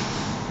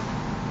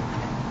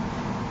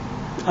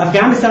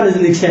 Afghanistan is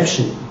an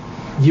exception.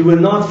 You will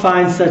not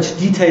find such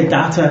detailed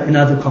data in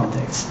other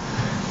contexts.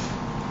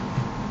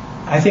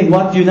 I think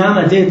what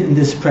UNAMA did in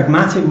this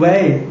pragmatic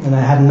way, and I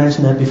hadn't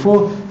mentioned that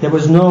before, there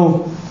was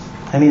no,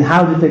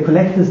 how did they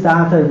collect this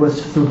data? It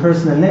was through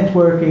personal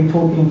networking,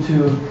 talking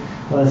to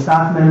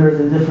staff members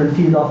in different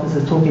field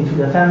offices, talking to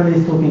their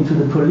families, talking to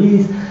the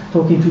police,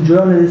 talking to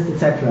journalists,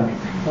 etc.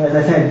 As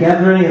I said,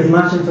 gathering as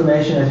much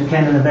information as you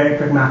can in a very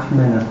pragmatic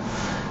manner.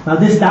 Now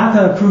this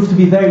data proved to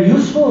be very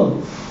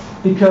useful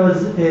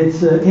because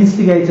it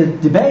instigated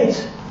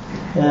debate.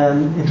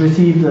 It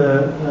received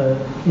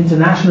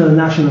international and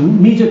national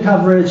media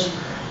coverage.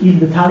 Even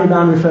the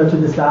Taliban referred to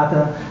this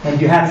data, and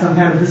you had some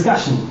kind of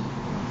discussion.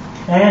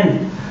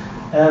 And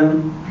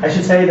I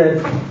should say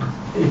that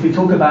if we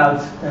talk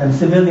about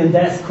civilian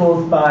deaths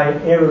caused by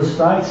aerial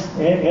strikes,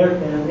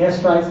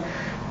 airstrikes,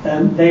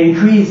 they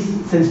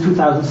increased since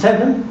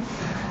 2007.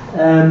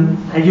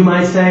 And you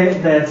might say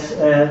that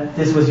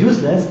this was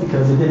useless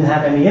because it didn't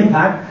have any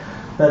impact.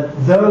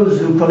 But those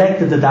who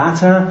collected the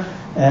data,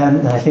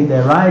 and I think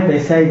they're right,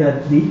 they say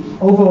that the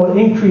overall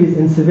increase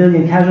in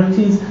civilian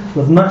casualties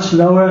was much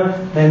lower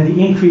than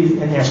the increase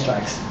in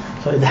airstrikes.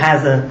 So it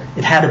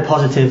had a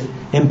positive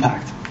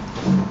impact.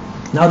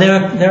 Now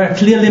there are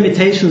clear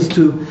limitations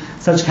to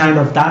such kind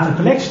of data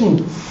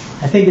collection.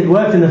 I think it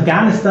worked in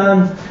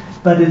Afghanistan,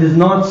 but it is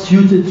not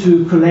suited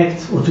to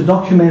collect or to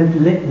document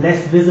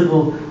less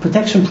visible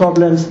protection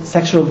problems.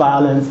 Sexual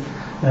violence,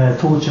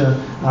 torture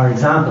are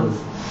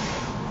examples.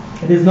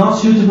 It is not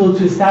suitable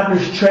to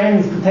establish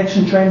trends,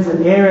 protection trends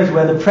in areas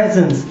where the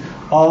presence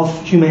of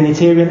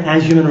humanitarian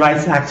and human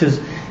rights actors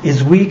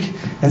is weak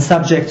and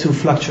subject to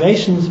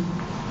fluctuations.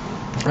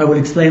 I will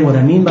explain what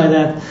I mean by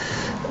that.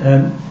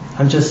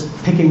 I'm just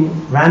picking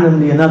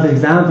randomly another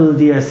example,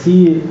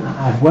 DRC.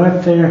 I've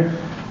worked there.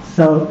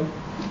 So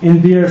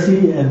in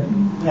DRC,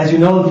 as you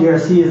know,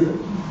 DRC is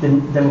the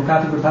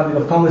Democratic Republic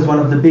of Congo is one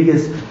of the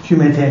biggest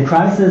humanitarian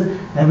crises,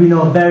 and we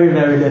know very,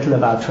 very little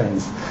about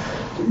trends.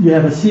 You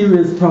have a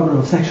serious problem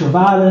of sexual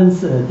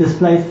violence,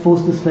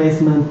 forced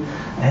displacement,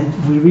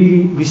 and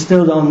we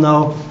still don't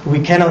know.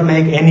 We cannot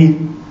make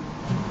any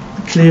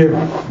clear.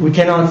 We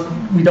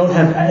don't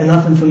have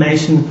enough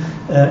information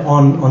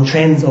on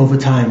trends over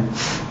time.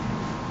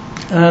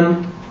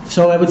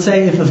 So I would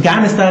say if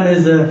Afghanistan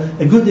is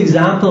a good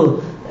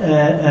example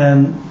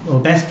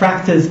or best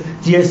practice,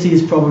 DRC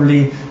is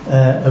probably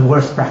a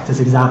worst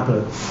practice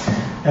example.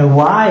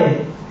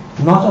 Why?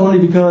 Not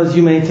only because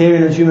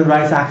humanitarian and human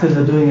rights actors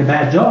are doing a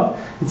bad job,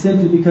 it's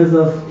simply because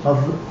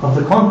of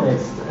the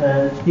context.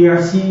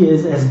 DRC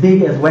is as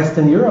big as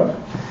Western Europe.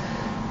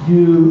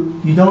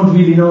 You don't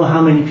really know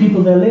how many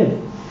people there live.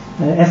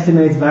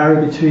 Estimates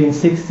vary between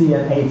 60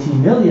 and 80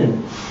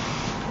 million.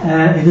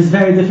 It is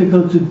very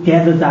difficult to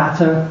gather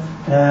data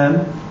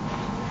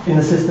in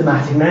a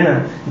systematic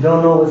manner. You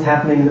don't know what's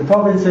happening in the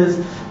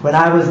provinces. When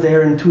I was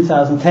there in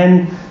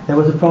 2010, there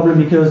was a problem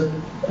because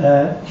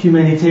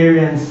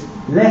humanitarians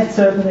left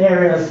certain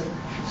areas.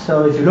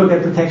 So if you look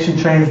at protection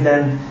trends,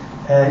 then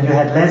you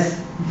had less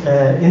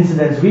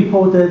incidents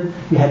reported.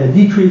 You had a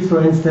decrease,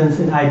 for instance,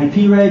 in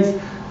IDP rates.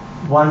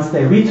 Once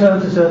they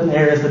returned to certain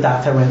areas, the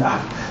data went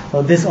up.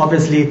 So this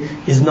obviously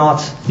is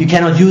not, you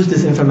cannot use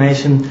this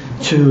information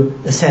to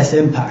assess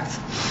impact.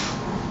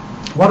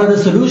 What are the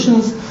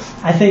solutions?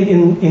 I think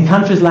in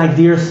countries like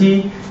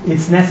DRC,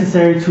 it's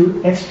necessary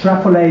to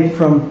extrapolate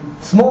from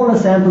smaller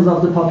samples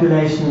of the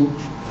population.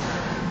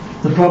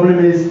 The problem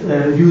is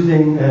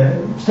using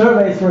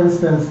surveys, for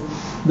instance.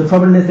 The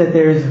problem is that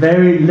there is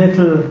very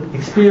little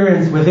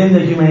experience within the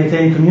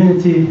humanitarian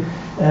community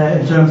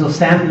in terms of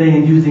sampling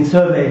and using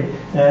survey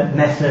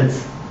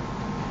methods.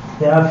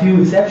 There are a few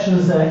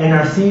exceptions.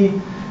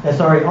 Oxfam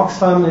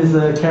is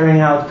carrying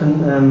out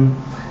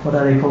what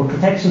are they called,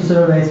 protection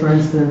surveys, for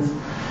instance.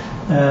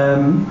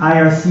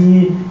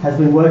 IRC has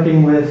been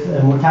working with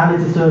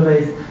mortality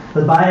surveys,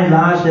 but by and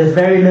large there's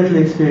very little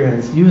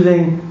experience.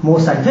 Using more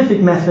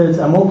scientific methods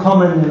are more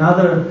common in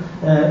other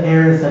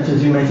areas such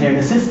as humanitarian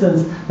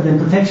assistance, but in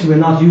protection we're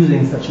not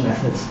using such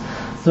methods.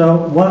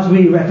 So what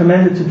we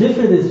recommended to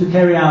DFID is to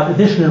carry out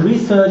additional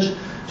research,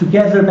 to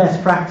gather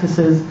best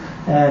practices,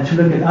 to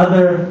look at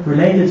other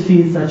related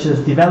fields such as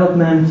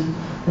development,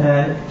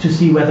 to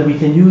see whether we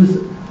can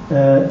use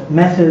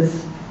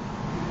methods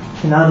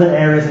in other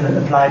areas and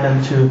apply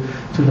them to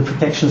the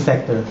protection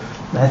sector.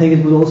 And I think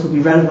it would also be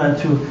relevant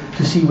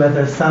to see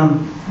whether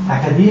some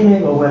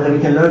academia, or whether we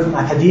can learn from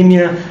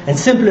academia and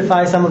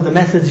simplify some of the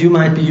methods you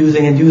might be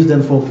using and use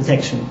them for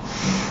protection.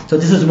 So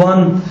this is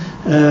one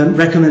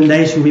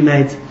recommendation we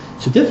made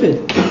to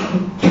DFID.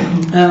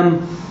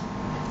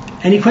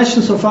 Any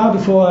questions so far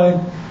before I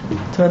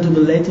turn to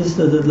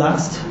the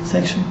last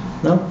section?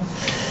 No?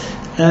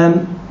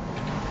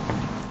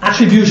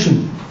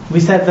 Attribution. We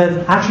said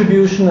that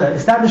attribution,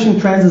 establishing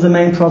trends is the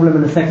main problem,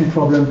 and the second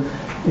problem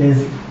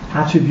is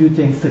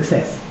attributing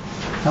success.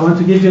 I want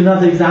to give you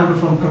another example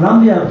from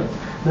Colombia,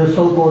 the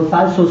so-called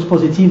falsos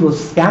positivos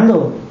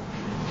scandal.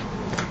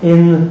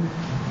 In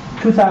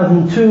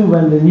 2002,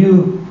 when the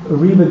new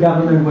Uribe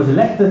government was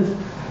elected,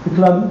 the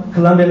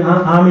Colombian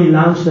army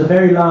launched a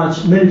very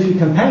large military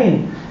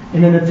campaign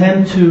in an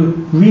attempt to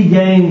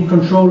regain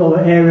control over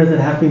areas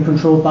that have been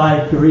controlled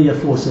by guerrilla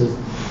forces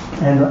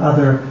and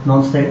other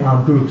non-state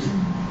armed groups.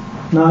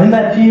 Now, in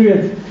that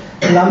period,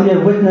 Colombia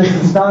witnessed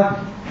a stark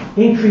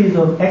increase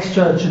of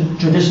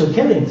extrajudicial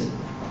killings.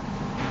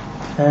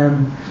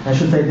 I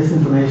should say this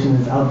information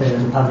is out there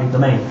in the public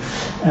domain.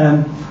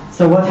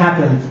 So what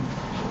happened?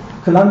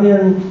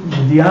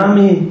 The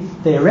army,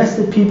 they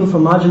arrested people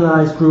from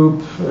marginalized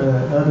groups,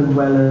 urban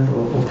dwellers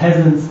or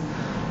peasants,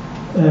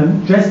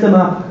 dressed them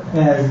up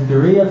as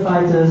guerrilla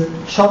fighters,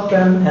 shot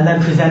them, and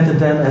then presented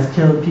them as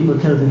people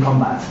killed in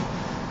combat.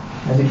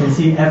 As you can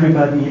see,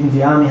 everybody, even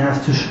the army,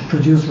 has to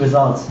produce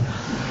results from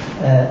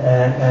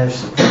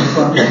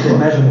the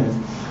measurements.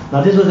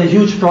 Now, this was a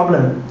huge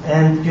problem,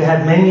 and you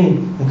had many,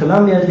 in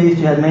Colombia at least,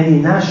 you had many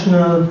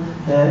national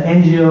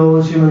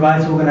NGOs, human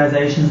rights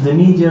organizations, the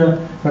media,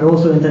 but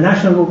also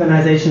international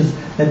organizations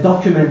that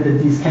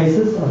documented these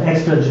cases of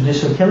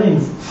extrajudicial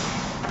killings.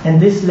 And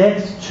this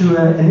led to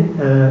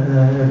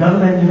a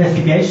government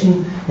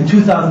investigation in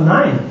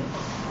 2009.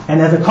 And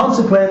as a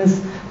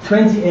consequence,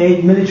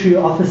 28 military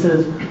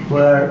officers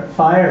were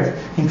fired,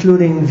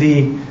 including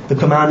the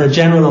Commander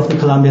General of the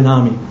Colombian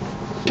Army.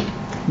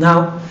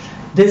 Now,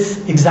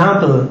 this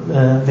example,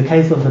 the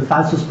case of the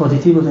falsos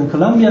positivos in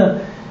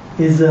Colombia,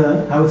 is,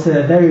 I would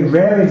say, a very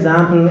rare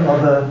example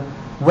of a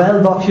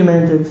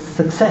well-documented,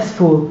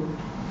 successful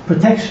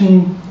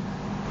protection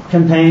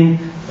campaign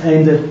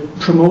aimed at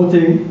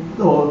promoting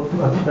or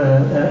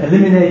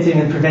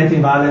eliminating and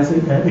preventing violence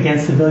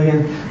against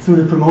civilians through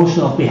the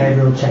promotion of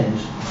behavioral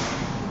change.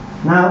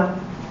 Now,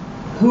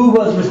 who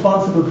was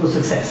responsible for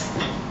success?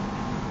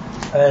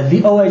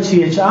 The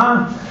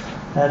OHCHR,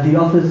 the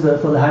Office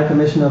for the High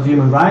Commissioner of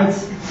Human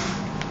Rights,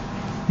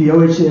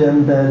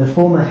 the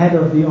former head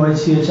of the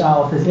OHCHR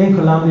office in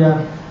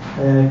Colombia,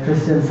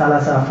 Christian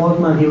Salazar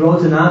Folkman, he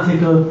wrote an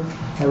article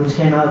which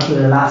came out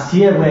last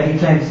year where he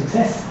claimed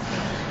success.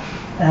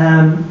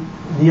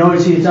 The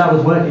OHCHR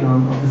was working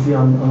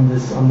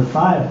on the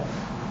file,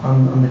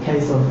 on the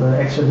case of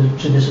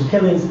extrajudicial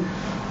killings.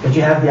 But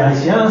you have the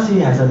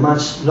ICRC, has a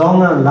much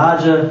longer and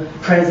larger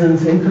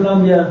presence in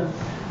Colombia.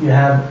 You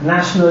have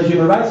national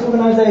human rights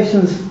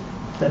organizations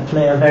that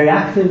play a very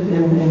active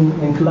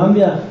in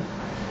Colombia.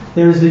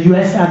 There is the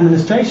U.S.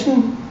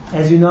 administration.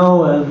 As you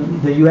know,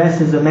 the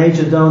U.S. is a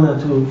major donor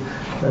to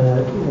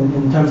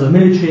in terms of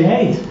military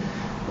aid,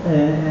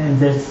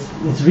 and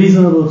it's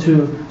reasonable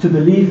to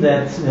believe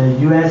that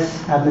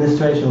U.S.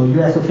 administration or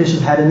U.S.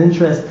 officials had an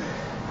interest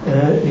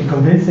in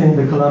convincing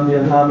the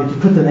Colombian army to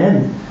put an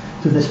end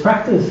to this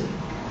practice.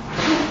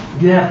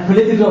 You have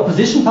political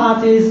opposition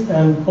parties,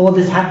 and all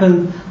this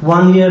happened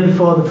 1 year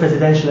before the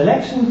presidential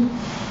election.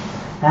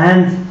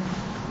 And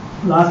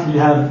lastly, you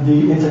have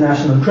the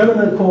International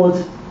Criminal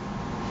Court.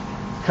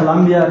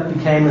 Colombia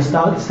became a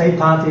state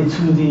party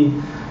to the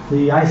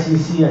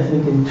ICC, I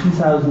think, in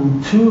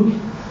 2002.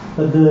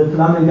 But the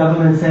Colombian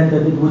government said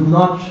that it would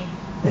not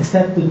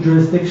accept the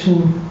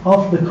jurisdiction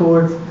of the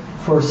court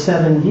for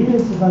 7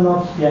 years, if I'm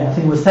not, I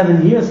think it was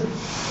 7 years.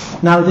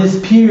 Now this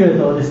period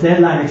or this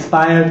deadline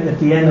expired at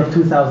the end of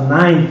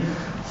 2009.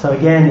 So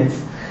again,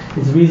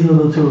 it's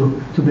reasonable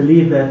to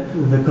believe that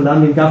the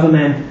Colombian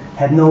government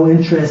had no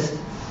interest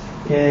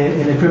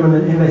in a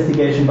criminal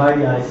investigation by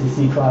the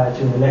ICC prior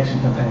to an election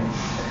campaign.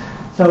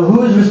 So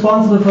who is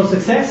responsible for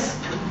success?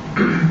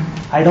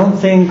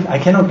 I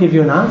cannot give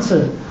you an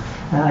answer.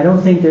 I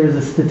don't think there is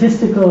a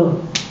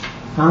statistical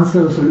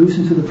answer or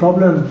solution to the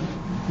problem.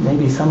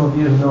 Maybe some of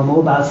you who know more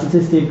about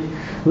statistics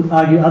would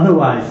argue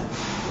otherwise.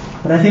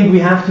 But I think we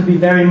have to be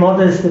very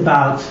modest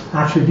about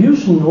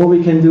attribution. All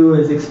we can do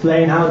is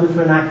explain how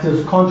different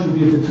actors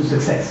contributed to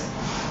success.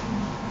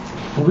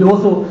 But we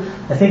also,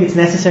 I think it's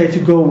necessary to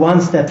go one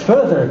step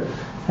further,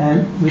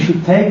 and we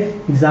should take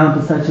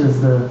examples such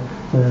as the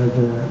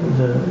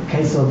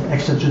case of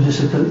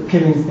extrajudicial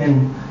killings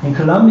in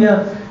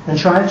Colombia and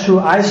try to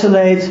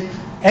isolate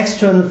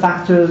external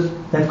factors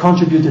that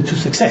contributed to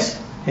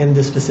success in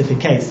this specific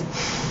case.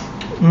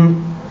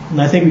 And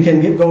I think we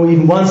can go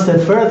even one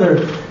step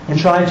further and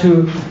try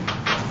to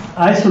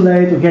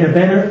isolate or get a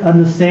better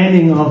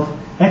understanding of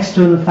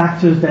external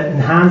factors that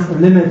enhance or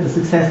limit the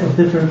success of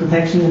different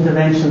protection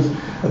interventions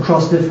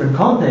across different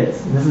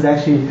contexts. And this is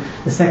actually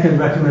the second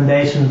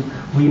recommendation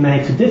we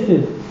make to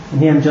DFID. And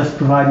here I'm just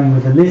providing you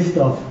with a list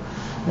of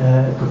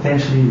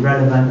potentially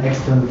relevant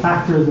external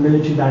factors: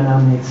 military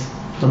dynamics,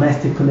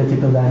 domestic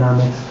political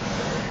dynamics,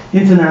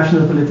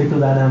 international political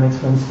dynamics,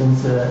 for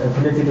instance,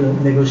 political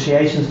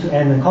negotiations to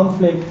end a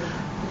conflict.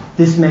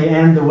 This may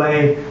end the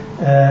way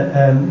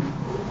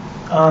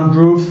armed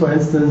groups, for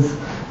instance,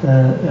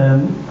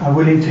 are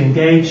willing to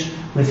engage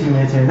with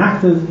humanitarian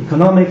actors,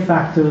 economic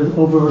factors,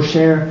 overall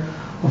share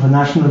of a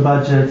national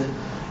budget,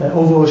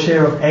 overall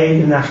share of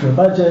aid in national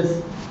budgets,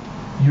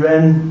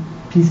 UN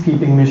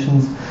peacekeeping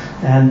missions,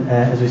 and,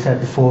 as we said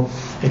before,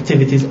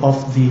 activities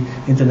of the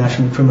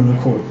International Criminal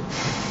Court.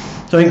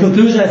 So in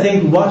conclusion, I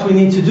think what we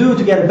need to do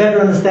to get a better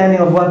understanding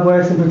of what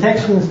works in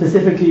protection,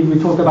 specifically if we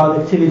talk about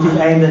activities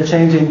aimed at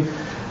changing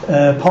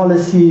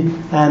policy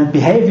and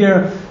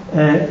behavior,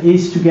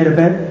 is to get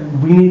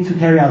we need to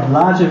carry out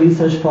larger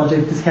research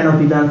projects. This cannot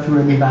be done through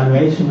an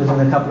evaluation within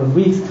a couple of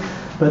weeks,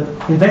 but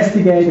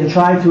investigate and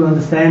try to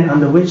understand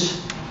under which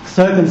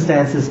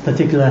circumstances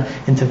particular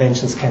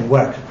interventions can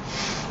work.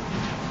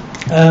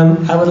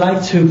 I would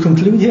like to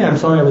conclude here. I'm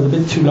sorry I was a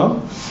bit too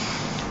long.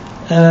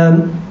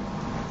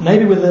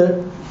 Maybe with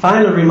a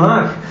final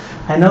remark.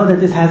 I know that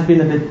this has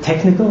been a bit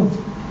technical.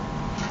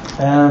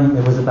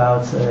 It was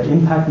about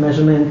impact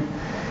measurement.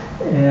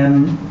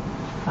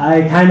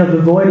 I kind of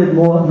avoided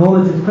more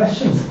normative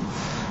questions.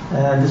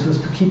 This was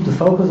to keep the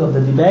focus of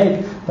the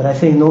debate, but I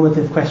think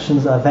normative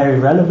questions are very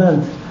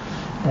relevant.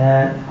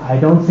 I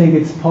don't think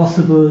it's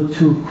possible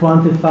to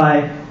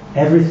quantify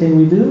everything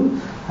we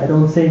do. I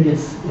don't think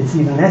it's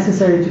even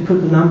necessary to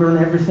put a number on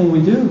everything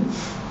we do.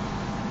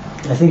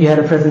 I think you had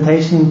a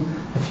presentation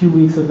a few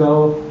weeks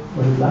ago,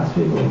 was it last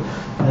week,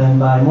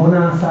 by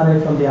Mona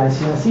Sadek from the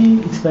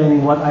ICRC,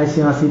 explaining what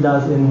ICRC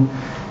does in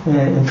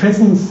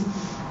prisons.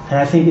 And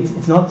I think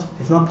it's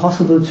not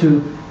possible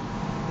to.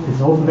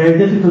 It's often very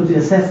difficult to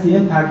assess the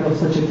impact of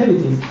such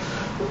activities.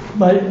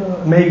 But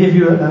I may give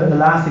you a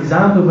last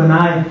example. When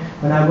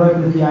I worked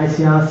with the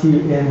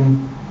ICRC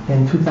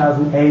in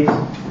 2008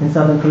 in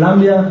southern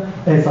Colombia,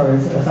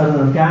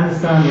 southern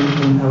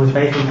Afghanistan, I was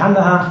based in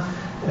Kandahar.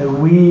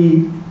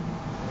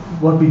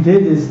 What we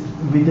did is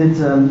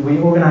we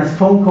organized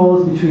phone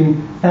calls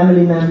between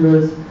family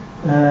members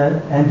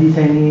and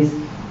detainees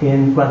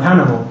in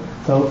Guantanamo.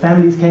 So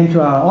families came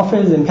to our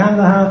office in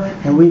Kandahar,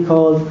 and we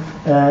called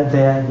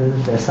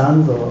their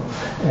sons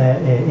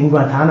in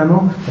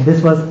Guantanamo. And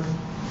this was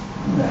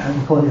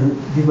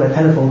these were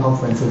telephone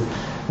conferences.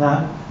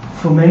 Now,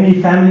 for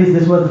many families,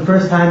 this was the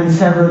first time in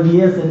several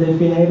years that they've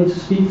been able to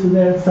speak to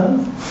their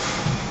sons.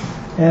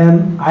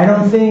 I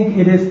don't think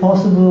it is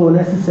possible or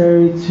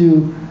necessary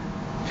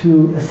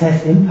to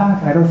assess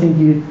impact. I don't think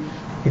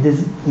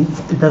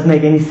it doesn't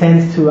make any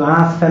sense to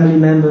ask family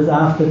members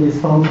after these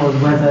phone calls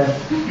whether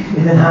it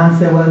enhanced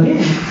their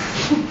well-being.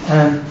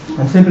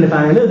 I'm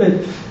simplifying a little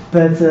bit,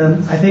 but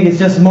I think it's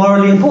just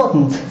morally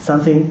important.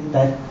 Something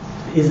that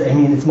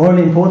it's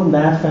morally important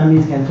that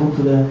families can talk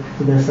to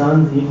their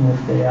sons even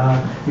if they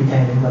are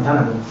detained in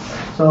Guantanamo.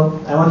 So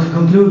I want to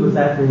conclude with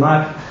that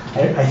remark.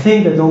 I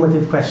think that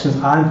normative questions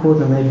are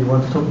important, and maybe you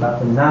want to talk about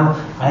them now.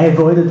 I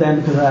avoided them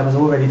because I was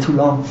already too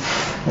long,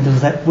 and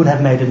that would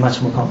have made it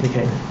much more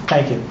complicated.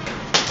 Thank you.